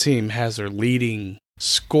every team has their leading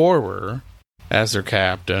scorer as their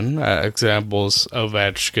captain. Examples: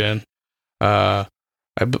 Ovechkin.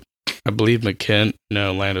 I believe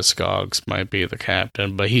Landeskog might be the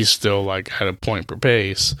captain, but he's still at a point per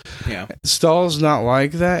pace. Yeah, Stahl's not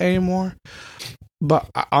like that anymore. But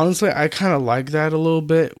honestly, I kind of like that a little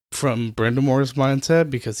bit from Brendamore's mindset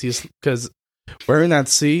because wearing that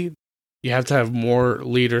C, you have to have more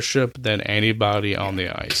leadership than anybody on the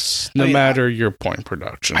ice, no matter your point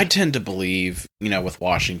production. I tend to believe, with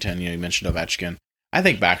Washington, you mentioned Ovechkin. I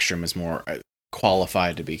think Backstrom is more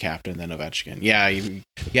qualified to be captain than Ovechkin. Yeah, you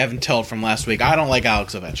haven't told from last week. I don't like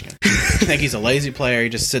Alex Ovechkin. I think he's a lazy player. He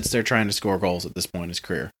just sits there trying to score goals at this point in his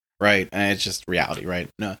career, right? And it's just reality, right?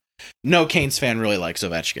 No Canes fan really likes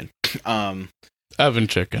Ovechkin. Oven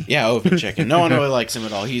chicken. Yeah, oven chicken. No one really likes him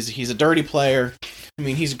at all. He's a dirty player. I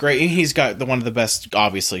mean, he's great. He's got one of the best,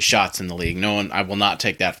 obviously, shots in the league. I will not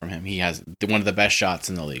take that from him. He has one of the best shots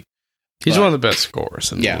in the league. He's one of the best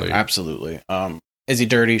scorers in the league. Yeah, absolutely. Is he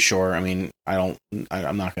dirty? Sure. I mean, I'm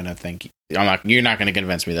not going to think. You're not going to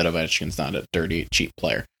convince me that Ovechkin's not a dirty, cheap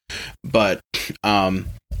player. But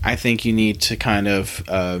I think you need to kind of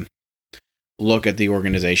look at the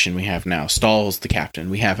organization we have now. Stahl's the captain.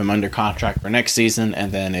 We have him under contract for next season,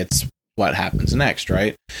 and then it's what happens next,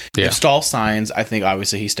 right? Yeah. If Stahl signs, I think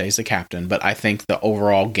obviously he stays the captain, but I think the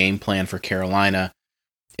overall game plan for Carolina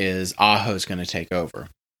is Aho's going to take over.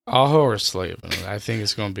 Aho or Slavin. I think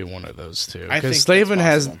it's going to be one of those two. I think Because Slavin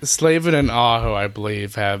that's and Aho, I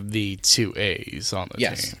believe, have the 2 A's on the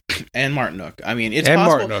Yes, team. and Martinook. I mean, it's And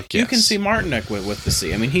possible. Martinook, You yes. can see Martinook with the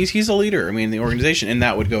C. I mean, he's a leader. I mean, the organization, and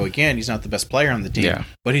that would go again. He's not the best player on the team, Yeah.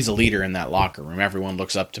 but he's a leader in that locker room. Everyone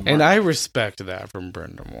looks up to Martinook. And I respect that from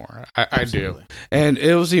Brendan Moore. I do. Absolutely. And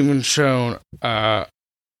it was even shown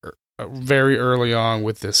very early on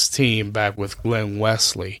with this team back with Glenn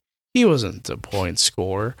Wesley. He wasn't a point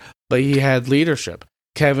scorer, but he had leadership.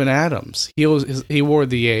 Kevin Adams, he wore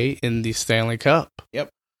the A in the Stanley Cup. Yep.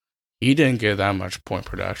 He didn't get that much point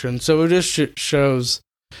production, so it just shows,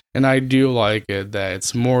 and I do like it, that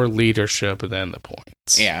it's more leadership than the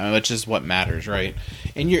points. Yeah, which is what matters, right?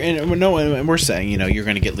 And we're saying, you're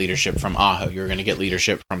going to get leadership from Aho, you're going to get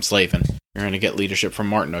leadership from Slavin, you're going to get leadership from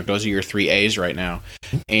Martinook. Those are your 3 A's right now,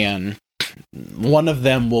 and one of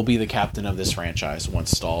them will be the captain of this franchise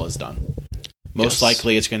once Stahl is done. Most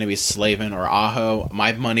likely it's going to be Slavin or Aho.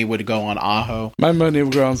 My money would go on Aho. My money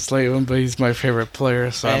would go on Slavin, but he's my favorite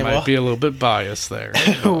player, so I might be a little bit biased there.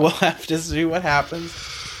 We'll have to see what happens.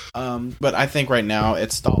 But I think right now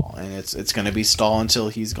it's Stahl, and it's going to be Stahl until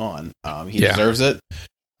he's gone. He deserves it.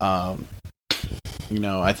 I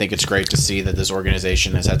think it's great to see that this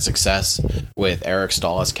organization has had success with Eric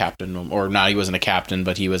Stahl as captain, or not. He wasn't a captain,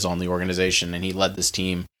 but he was on the organization, and he led this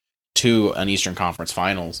team to an Eastern Conference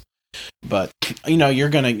Finals. But you're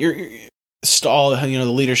Stahl. The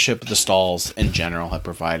leadership of the Stahls in general have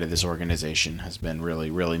provided this organization has been really,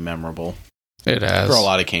 really memorable. It has for a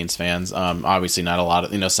lot of Canes fans. Obviously, not a lot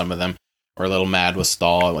of some of them were a little mad with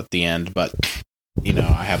Stahl at the end, but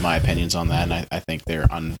I have my opinions on that, and I think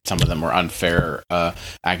some of them were unfair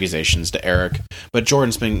accusations to Eric. But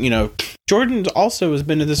Jordan's been, Jordan also has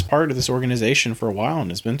been in this part of this organization for a while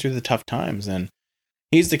and has been through the tough times, and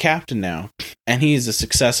he's the captain now, and he's a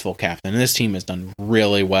successful captain. And this team has done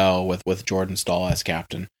really well with Jordan Stahl as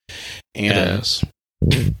captain. And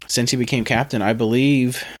since he became captain, I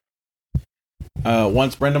believe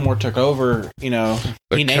once Brendan Moore took over, he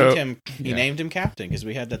named him captain because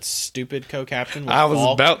we had that stupid co-captain. I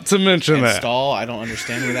was about to mention that. Stahl, I don't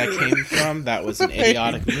understand where that came from. That was an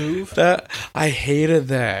idiotic move. I hated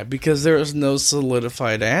that because there was no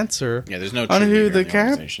solidified answer. Yeah, there's no on who the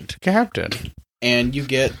captain. And you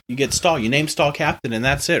get Stahl. You name Stahl captain, and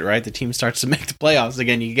that's it, right? The team starts to make the playoffs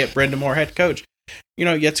again. You get Brendan Moore head coach.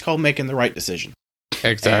 It's called making the right decision.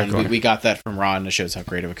 Exactly. And we got that from Rod, and it shows how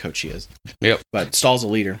great of a coach he is. Yep. But Stahl's a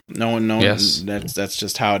leader. No one. Yes. That's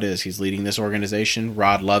just how it is. He's leading this organization.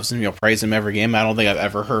 Rod loves him. He'll praise him every game. I don't think I've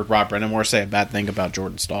ever heard Rod Brendan Moore say a bad thing about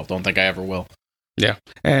Jordan Stahl. Don't think I ever will. Yeah.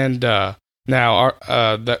 And now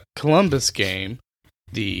the Columbus game,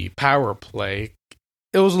 the power play,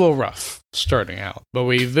 it was a little rough starting out, but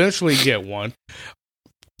we eventually get one.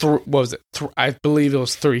 What was it? I believe it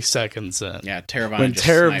was 3 seconds in. Yeah, Teravainen when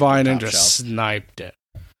Teravainen just sniped it.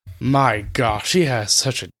 My gosh, he has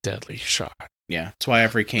such a deadly shot. Yeah, that's why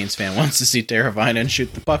every Canes fan wants to see Teravainen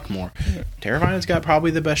shoot the puck more. Teravainen's got probably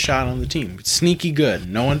the best shot on the team. It's sneaky good.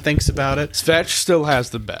 No one thinks about it. Svech still has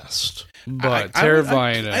the best, but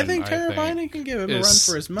Teravainen, I think Teravainen can give him a run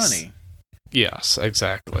for his money. Yes,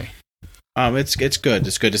 exactly. It's good.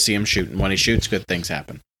 It's good to see him shoot. And when he shoots, good things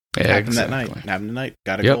happen. Yeah, happened that night. Happened tonight.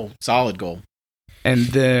 Got a goal. Solid goal. And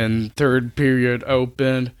then third period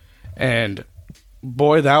opened, and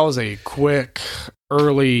boy, that was a quick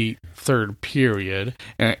early third period.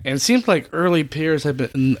 And it seems like early periods have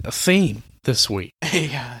been a theme this week.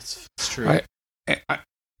 Yeah, it's true.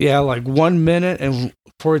 Like 1 minute and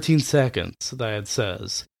 14 seconds, that it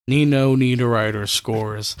says. Nino Niederreiter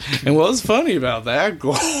scores. And what was funny about that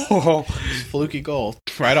goal? Fluky goal.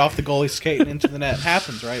 Right off the goalie skating into the net.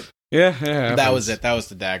 Happens, right? Yeah. That was it. That was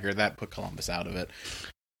the dagger. That put Columbus out of it.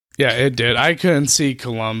 Yeah, it did. I couldn't see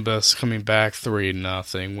Columbus coming back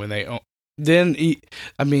 3-0 when they...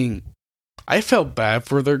 I felt bad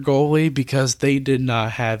for their goalie because they did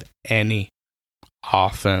not have any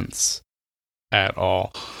offense at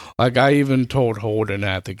all. Like, I even told Holden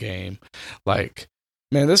at the game, like,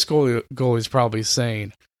 man, this goalie's probably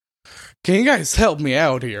saying, can you guys help me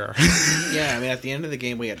out here? Yeah, at the end of the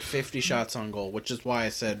game, we had 50 shots on goal, which is why I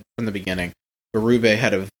said from the beginning, Berube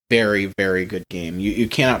had a very, very good game. You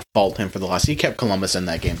cannot fault him for the loss. He kept Columbus in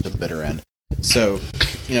that game to the bitter end. So,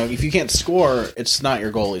 if you can't score, it's not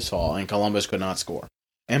your goalie's fault, and Columbus could not score.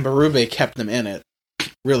 And Berube kept them in it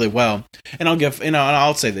really well. And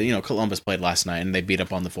I'll say that, Columbus played last night and they beat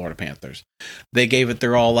up on the Florida Panthers. They gave it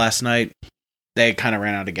their all last night. They kind of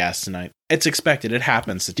ran out of gas tonight. It's expected. It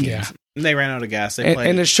happens to teams. Yeah. They ran out of gas. They played,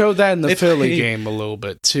 and it showed that in the Philly game a little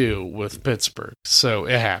bit too with Pittsburgh. So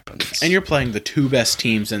it happens. And you're playing the two best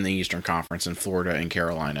teams in the Eastern Conference in Florida and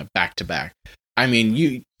Carolina back to back. I mean,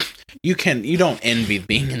 you don't envy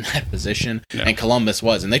being in that position, no. And Columbus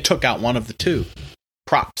was, and they took out one of the two.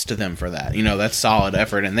 Props to them for that. That's solid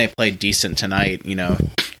effort, and they played decent tonight.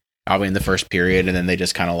 Probably in the first period, and then they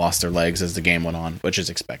just kind of lost their legs as the game went on, which is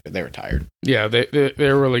expected. They were tired. Yeah,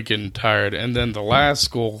 they're really getting tired. And then the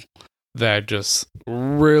last goal that just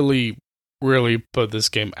really, really put this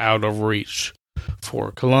game out of reach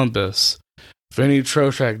for Columbus. Vinny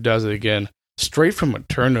Trocheck does it again, straight from a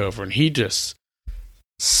turnover, and he just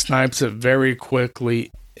snipes it very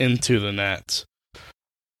quickly into the net.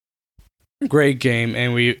 Great game,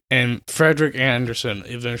 and Frederik Andersen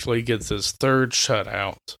eventually gets his third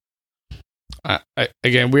shutout.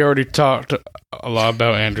 Again, we already talked a lot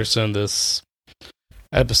about Andersen this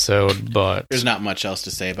episode, but there's not much else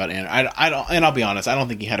to say about Andersen. And I'll be honest, I don't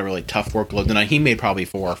think he had a really tough workload tonight. He made probably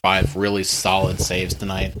 4 or 5 really solid saves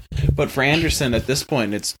tonight. But for Andersen, at this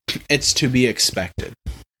point, it's to be expected.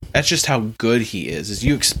 That's just how good he is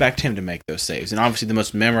you expect him to make those saves. And obviously the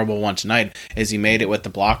most memorable one tonight is he made it with the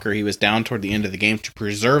blocker. He was down toward the end of the game to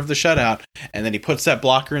preserve the shutout, and then he puts that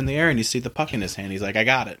blocker in the air and you see the puck in his hand. He's like, I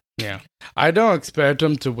got it. Yeah. I don't expect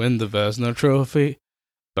him to win the Vezina Trophy,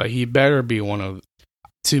 but he better be one of...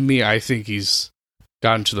 To me, I think he's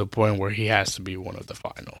gotten to the point where he has to be one of the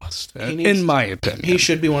finalists, in my opinion. He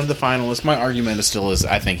should be one of the finalists. My argument still is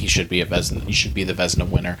I think he should be the Vezina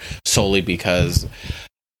winner, solely because...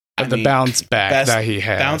 the bounce back that he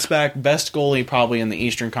had. Bounce back, best goalie probably in the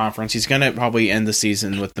Eastern Conference. He's going to probably end the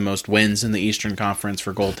season with the most wins in the Eastern Conference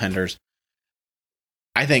for goaltenders.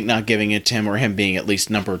 I think not giving it to him or him being at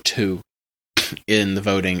least number 2 in the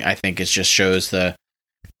voting, I think it just shows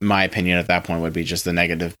my opinion at that point would be just the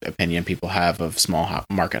negative opinion people have of small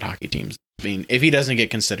market hockey teams. I mean, if he doesn't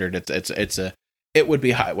get considered, it would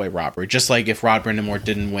be highway robbery. Just like if Rod Brind'Amour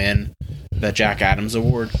didn't win the Jack Adams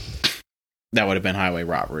Award, that would have been highway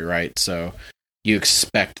robbery, right? So you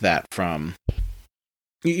expect that from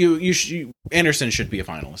Andersen should be a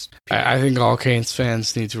finalist. I think all Canes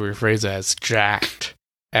fans need to rephrase that as Jack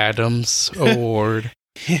Adams Award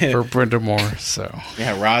for Brind'Amour. So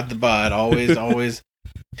yeah, Rod the Bud always.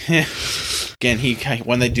 Again,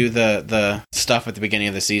 when they do the stuff at the beginning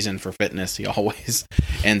of the season for fitness, he always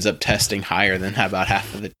ends up testing higher than about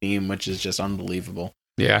half of the team, which is just unbelievable.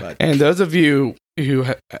 Yeah, and those of you who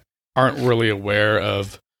aren't really aware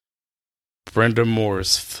of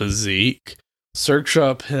Brind'Amour's physique, search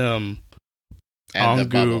up him on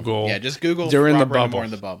Google. Yeah, just Google during Rob the bubble. Brind'Amour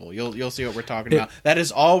in the bubble. You'll see what we're talking about. That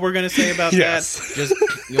is all we're going to say about yes. that.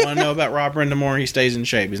 Just you want to know about Rob Brind'Amour? He stays in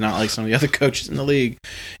shape. He's not like some of the other coaches in the league.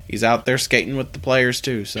 He's out there skating with the players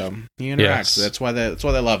too. So he interacts. Yes. That's why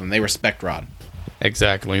they love him. They respect Rod.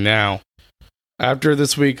 Exactly. Now, after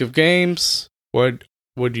this week of games, what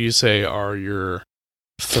would you say are your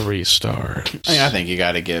 3 stars? I think you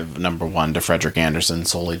got to give number 1 to Frederik Andersen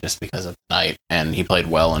solely just because of the night, and he played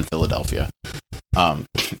well in Philadelphia.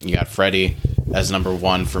 You got Freddie as number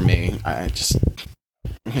 1 for me.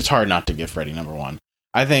 It's hard not to give Freddie number 1.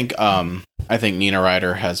 I think Nina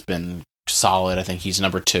Ryder has been solid. I think he's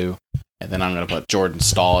number 2, and then I'm going to put Jordan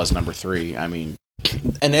Staal as number 3. I mean,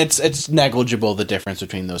 and it's negligible the difference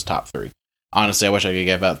between those top 3. Honestly, I wish I could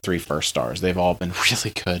give out 3 first stars. They've all been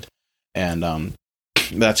really good, and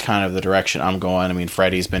that's kind of the direction I'm going. I mean,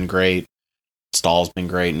 Freddie's been great, Staal's been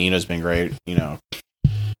great, Nina's been great.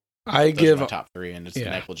 I give my top 3, and it's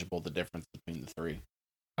negligible the difference between the 3.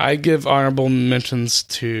 I give honorable mentions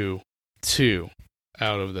to 2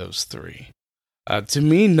 out of those 3. To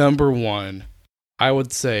me, number 1, I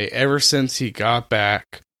would say ever since he got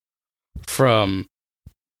back from,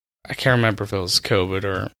 I can't remember if it was COVID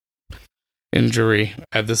or injury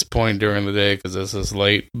at this point during the day because this is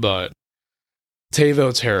late, but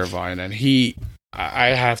Teuvo Teravainen, and I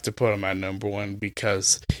have to put him at number 1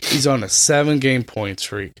 because he's on a 7-game point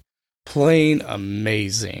streak, playing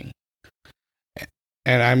amazing.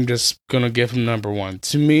 And I'm just going to give him number 1.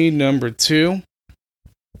 To me, number 2,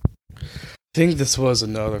 I think this was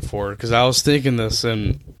another forward because I was thinking this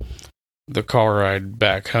in the car ride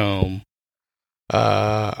back home.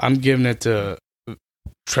 I'm giving it to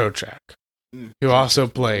Trocheck, who also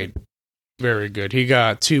played very good. He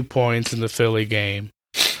got 2 points in the Philly game.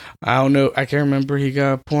 I don't know. I can't remember he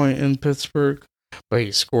got a point in Pittsburgh, but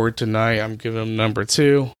he scored tonight. I'm giving him number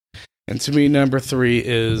 2. And to me, number 3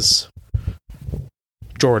 is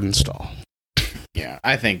Jordan Staal. Yeah,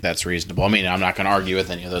 I think that's reasonable. I mean, I'm not going to argue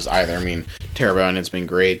with any of those either. I mean, Terrebonne's been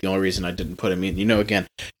great. The only reason I didn't put him in, again,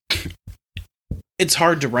 it's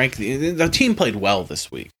hard to rank. The team played well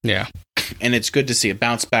this week. Yeah. And it's good to see a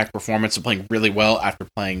bounce back performance of playing really well after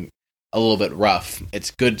playing a little bit rough.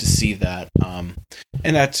 It's good to see that.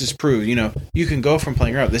 And that's just proof, you can go from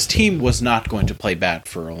playing rough. This team was not going to play bad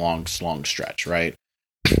for a long stretch, right?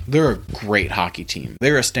 They're a great hockey team.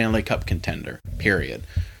 They're a Stanley Cup contender, period.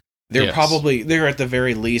 They're at the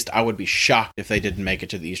very least, I would be shocked if they didn't make it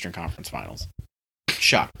to the Eastern Conference Finals.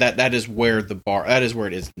 Shocked. That is where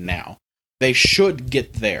it is now. They should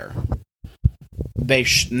get there.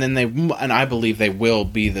 And I believe they will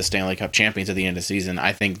be the Stanley Cup champions at the end of the season.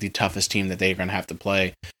 I think the toughest team that they're going to have to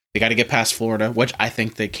play, they got to get past Florida, which I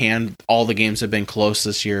think they can. All the games have been close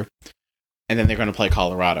this year. And then they're going to play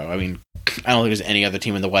Colorado. I mean, I don't think there's any other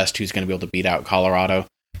team in the West who's going to be able to beat out Colorado.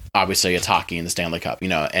 Obviously, it's hockey in the Stanley Cup.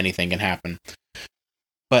 Anything can happen.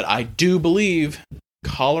 But I do believe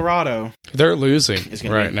Colorado... They're losing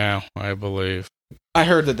right now, I believe. I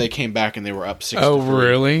heard that they came back and they were up 6-3. Oh,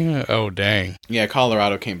 really? Oh, dang. Yeah,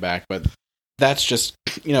 Colorado came back, but that's just,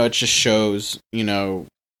 it just shows,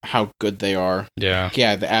 how good they are. Yeah.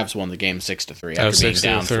 Yeah, the Avs won the game 6-3 after being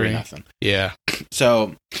down 3-0. Yeah.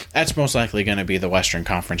 So that's most likely going to be the Western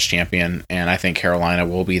Conference champion, and I think Carolina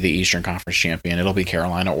will be the Eastern Conference champion. It'll be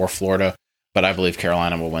Carolina or Florida, but I believe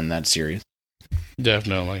Carolina will win that series.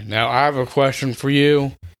 Definitely. Now, I have a question for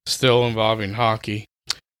you, still involving hockey.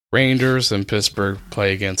 Rangers and Pittsburgh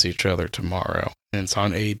play against each other tomorrow, and it's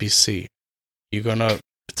on ABC. You gonna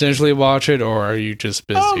potentially watch it, or are you just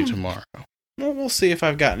busy tomorrow? Well, we'll see if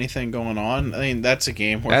I've got anything going on. I mean, that's a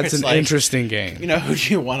game where that's an interesting game. Who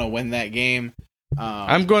do you want to win that game?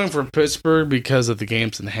 I'm going for Pittsburgh because of the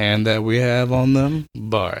games in hand that we have on them,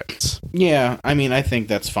 but yeah, I mean, I think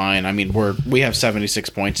that's fine. I mean, we have 76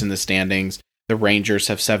 points in the standings. The Rangers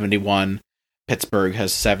have 71. Pittsburgh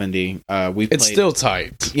has 70. It's still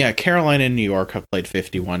tight. Yeah, Carolina and New York have played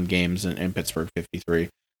 51 games, and Pittsburgh 53.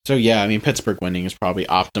 So yeah, I mean, Pittsburgh winning is probably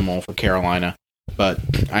optimal for Carolina. But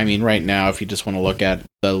I mean, right now, if you just want to look at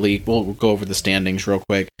the league, we'll go over the standings real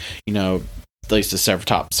quick. At least the several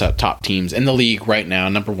top teams in the league right now.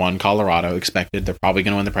 Number 1, Colorado, expected. They're probably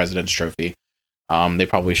going to win the President's Trophy. They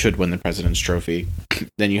probably should win the President's Trophy.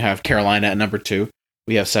 Then you have Carolina at number 2.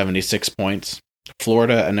 We have 76 points.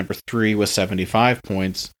 Florida at number 3 with 75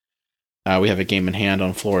 points. We have a game in hand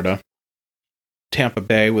on Florida. Tampa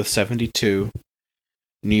Bay with 72.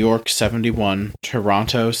 New York 71.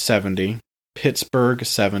 Toronto 70. Pittsburgh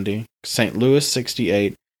 70. St. Louis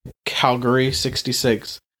 68. Calgary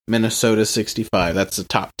 66. Minnesota 65. That's the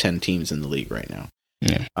top 10 teams in the league right now.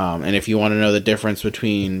 Yeah. And if you want to know the difference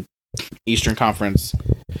between Eastern Conference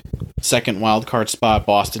second wild card spot,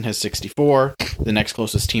 Boston has 64. The next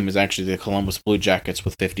closest team is actually the Columbus Blue Jackets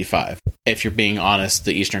with 55. If you're being honest,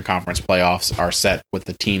 the Eastern Conference playoffs are set with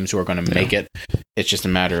the teams who are going to make it. It's just a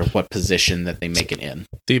matter of what position that they make it in.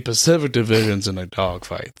 The Pacific Division's in a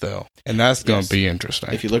dogfight, though, and that's going to be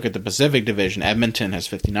interesting. If you look at the Pacific Division, Edmonton has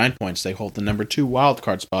 59 points. They hold the number 2 wild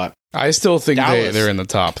card spot. I still think they're in the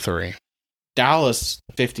top 3. Dallas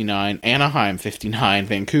 59, Anaheim 59,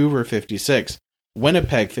 Vancouver 56.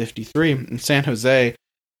 Winnipeg 53 and San Jose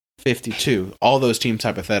 52. All those teams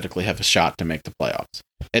hypothetically have a shot to make the playoffs.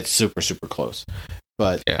 It's super, super close.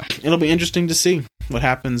 But yeah, it'll be interesting to see what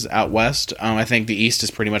happens out west. I think the East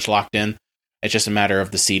is pretty much locked in. It's just a matter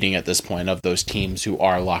of the seeding at this point of those teams who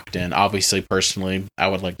are locked in. Obviously, personally, I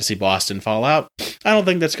would like to see Boston fall out. I don't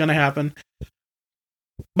think that's going to happen.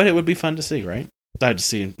 But it would be fun to see, right?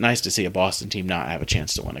 Nice to see a Boston team not have a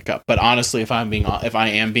chance to win a cup. But honestly, if I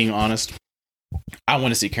am being honest, I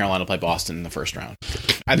want to see Carolina play Boston in the first round.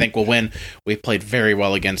 I think we'll win. We've played very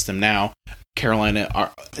well against them now.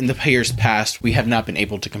 Carolina, in the years past, we have not been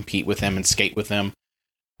able to compete with them and skate with them.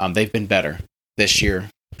 They've been better this year,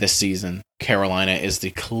 this season. Carolina is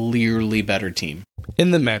the clearly better team.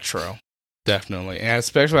 In the Metro, definitely. And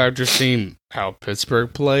especially after seeing how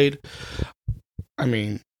Pittsburgh played. I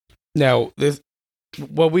mean, now,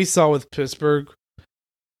 what we saw with Pittsburgh,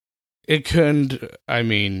 it couldn't, I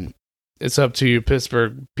mean, it's up to you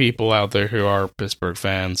Pittsburgh people out there who are Pittsburgh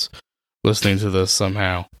fans listening to this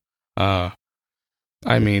somehow.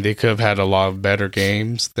 I mean, they could have had a lot of better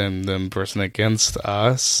games than them versus against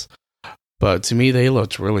us. But to me, they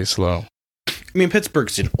looked really slow. I mean,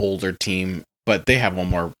 Pittsburgh's an older team, but they have one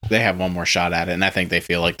more shot at it, and I think they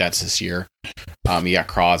feel like that's this year. You got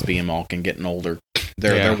Crosby and Malkin getting older.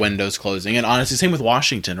 Their window's closing. And honestly, same with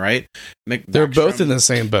Washington, right? They're both in the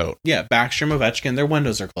same boat. Yeah, Backstrom, Ovechkin, their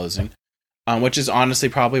windows are closing. Which is honestly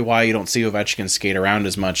probably why you don't see Ovechkin skate around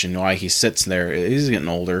as much and why he sits there. He's getting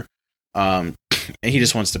older. he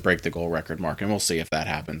just wants to break the goal record mark, and we'll see if that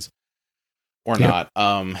happens or not.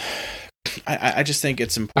 I just think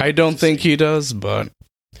it's important. I don't think he does, but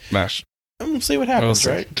we'll see what happens,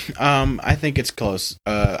 right? I think it's close.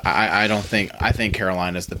 I think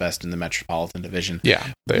Carolina's the best in the Metropolitan Division. Yeah.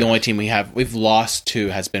 The only team we've lost to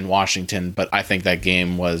has been Washington, but I think that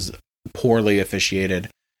game was poorly officiated,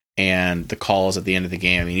 and the calls at the end of the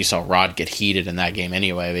game. I mean, you saw Rod get heated in that game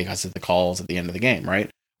anyway because of the calls at the end of the game, right?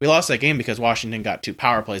 We lost that game because Washington got 2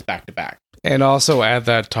 power plays back to back. And also at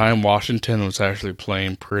that time, Washington was actually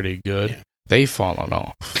playing pretty good. Yeah. They've fallen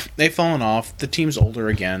off. The team's older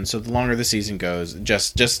again, so the longer the season goes,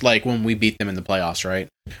 just like when we beat them in the playoffs, right?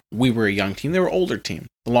 We were a young team; they were an older team.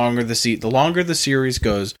 The longer the series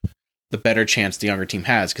goes, the better chance the younger team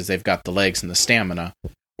has because they've got the legs and the stamina.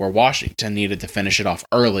 Where Washington needed to finish it off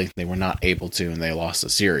early, they were not able to, and they lost the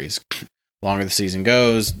series. The longer the season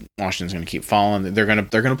goes, Washington's going to keep falling. They're going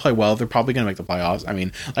to play well. They're probably going to make the playoffs. I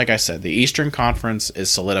mean, like I said, the Eastern Conference is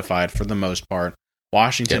solidified for the most part.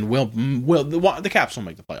 Washington will the Caps will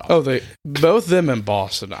make the playoffs. Oh, both them and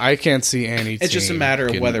Boston. I can't see any. It's just a matter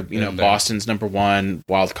of whether Boston's number 1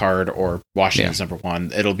 wild card or Washington's number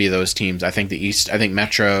 1. It'll be those teams. I think the East. I think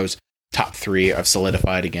Metro's top 3 have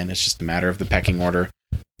solidified again. It's just a matter of the pecking order.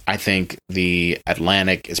 I think the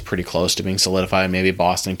Atlantic is pretty close to being solidified. Maybe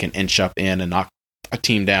Boston can inch up in and knock a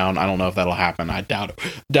team down. I don't know if that'll happen. I doubt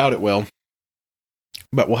it will.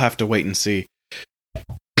 But we'll have to wait and see.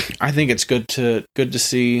 I think it's good to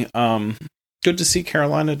see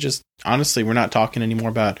Carolina. Just honestly, we're not talking anymore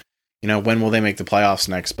about when will they make the playoffs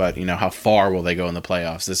next, but how far will they go in the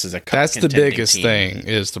playoffs? This is that's the biggest thing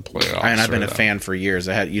is the playoffs. And I've been a fan for years.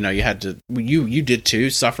 You did too,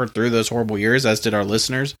 suffered through those horrible years, as did our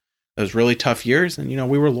listeners. Those really tough years, and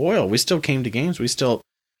we were loyal. We still came to games. We still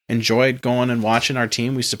enjoyed going and watching our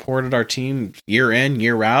team. We supported our team year in,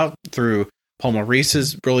 year out through Paul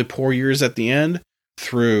Maurice's really poor years at the end,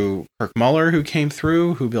 through Kirk Muller who came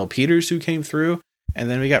through, Bill Peters who came through, and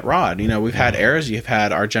then we got Rod. We've had eras. You've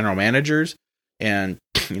had our general managers, and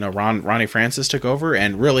Ronnie Francis took over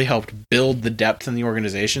and really helped build the depth in the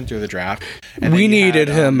organization through the draft. And we needed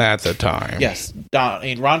him at the time. Yes,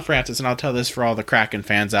 Ron Francis, and I'll tell this for all the Kraken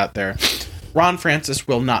fans out there. Ron Francis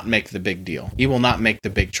will not make the big deal. He will not make the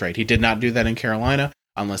big trade. He did not do that in Carolina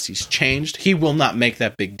unless he's changed. He will not make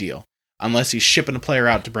that big deal unless he's shipping a player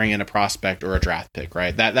out to bring in a prospect or a draft pick,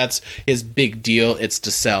 right? That's his big deal. It's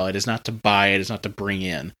to sell. It is not to buy. It is not to bring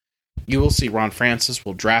in. You will see Ron Francis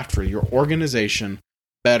will draft for your organization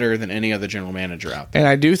better than any other general manager out there. And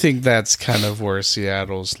I do think that's kind of where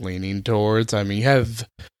Seattle's leaning towards. I mean, you have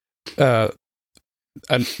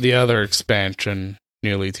the other expansion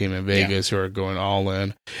nearly team in Vegas who are going all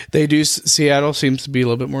in. Seattle seems to be a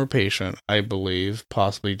little bit more patient, I believe,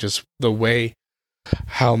 possibly just the way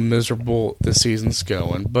how miserable the season's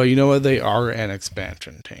going. But you know what? They are an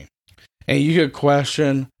expansion team. And you could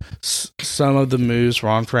question some of the moves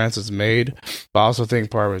Ron Francis made, but I also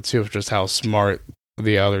think part of it too is just how smart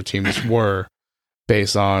the other teams were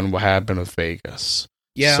based on what happened with Vegas.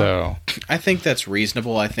 Yeah, so I think that's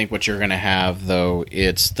reasonable. I think what you're going to have, though,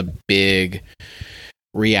 it's the big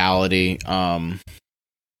reality. Ron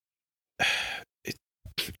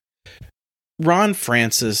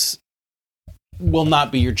Francis will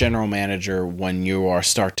not be your general manager when you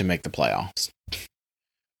start to make the playoffs.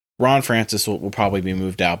 Ron Francis will probably be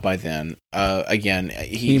moved out by then. Again,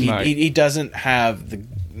 he doesn't have the.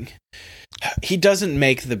 He doesn't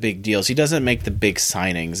make the big deals. He doesn't make the big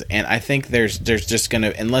signings, and I think there's just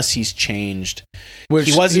gonna, unless he's changed,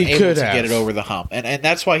 he wasn't able to get it over the hump, and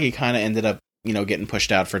that's why he kind of ended up getting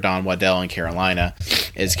pushed out for Don Waddell in Carolina.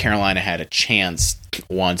 Is Carolina had a chance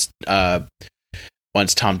once Tom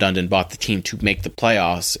Dundon bought the team to make the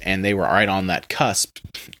playoffs, and they were right on that cusp,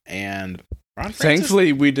 and Ron Francis,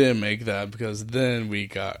 thankfully we didn't make that because then we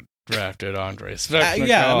got drafted Andrei Svechnikov.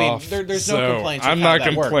 Yeah, I mean, there's no complaints. I'm not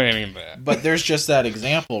complaining that. But there's just that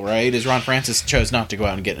example, right? Is Ron Francis chose not to go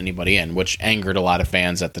out and get anybody in, which angered a lot of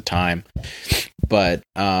fans at the time. But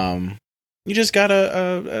you just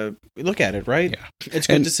gotta look at it, right? Yeah. It's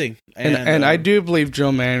good to see. And I do believe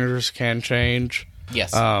general managers can change.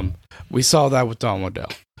 Yes. We saw that with Don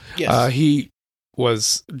Waddell. Yes. He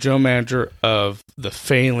was general manager of the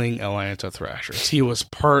failing Atlanta Thrashers. He was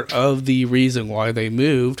part of the reason why they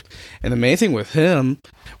moved. And the main thing with him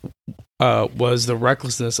was the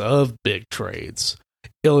recklessness of big trades.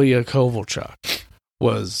 Ilya Kovalchuk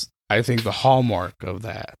was, I think, the hallmark of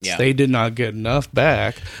that. Yeah. They did not get enough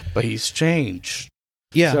back, but he's changed.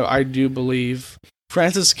 Yeah. So I do believe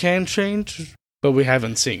Francis can change, but we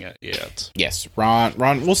haven't seen it yet. Yes, Ron,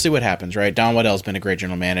 we'll see what happens, right? Don Waddell's been a great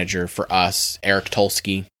general manager for us. Eric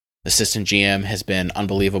Tulsky assistant GM has been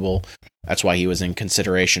unbelievable. That's why he was in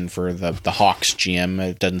consideration for the Hawks GM.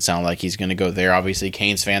 It doesn't sound like he's going to go there. Obviously,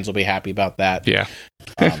 Canes fans will be happy about that. Yeah.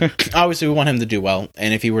 Obviously, we want him to do well.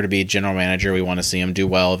 And if he were to be general manager, we want to see him do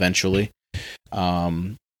well eventually.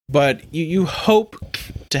 But you hope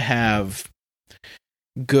to have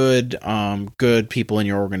good people in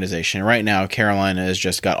your organization. Right now, Carolina has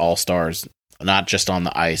just got all-stars, not just on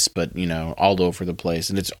the ice, but, all over the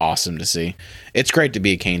place. And it's awesome to see. It's great to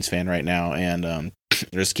be a Canes fan right now. And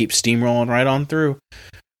just keep steamrolling right on through,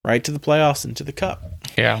 right to the playoffs and to the cup.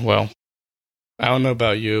 Yeah, well, I don't know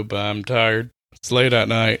about you, but I'm tired. It's late at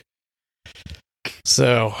night.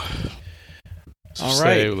 So, all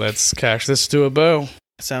right, let's cash this to a bow.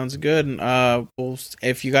 Sounds good.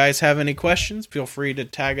 If you guys have any questions, feel free to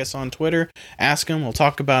tag us on Twitter. Ask them. We'll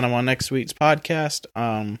talk about them on next week's podcast.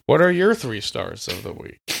 What are your 3 stars of the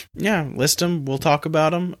week? Yeah, list them. We'll talk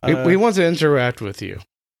about them. We want to interact with you.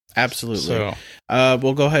 Absolutely. So,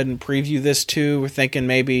 we'll go ahead and preview this too. We're thinking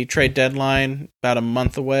maybe trade deadline about a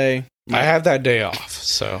month away. I have that day off,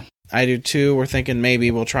 so I do too. We're thinking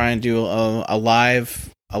maybe we'll try and do a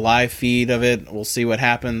live feed of it. We'll see what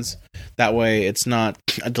happens. That way, it's not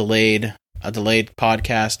a delayed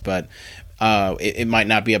podcast, but it might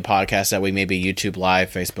not be a podcast that we maybe YouTube Live,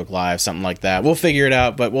 Facebook Live, something like that. We'll figure it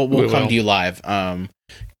out, but we'll come to you live.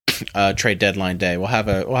 Trade deadline day. We'll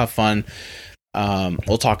have fun.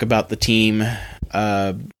 We'll talk about the team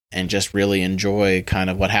and just really enjoy kind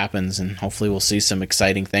of what happens, and hopefully we'll see some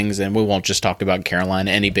exciting things. And we won't just talk about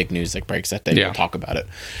Carolina. Any big news that breaks that day, We'll talk about it.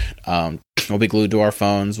 We'll be glued to our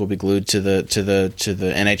phones. We'll be glued to the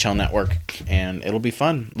NHL Network, and it'll be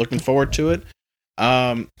fun. Looking forward to it.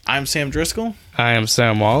 I'm Sam Driscoll. I am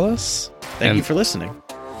Sam Wallace. Thank you for listening.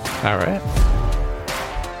 All right.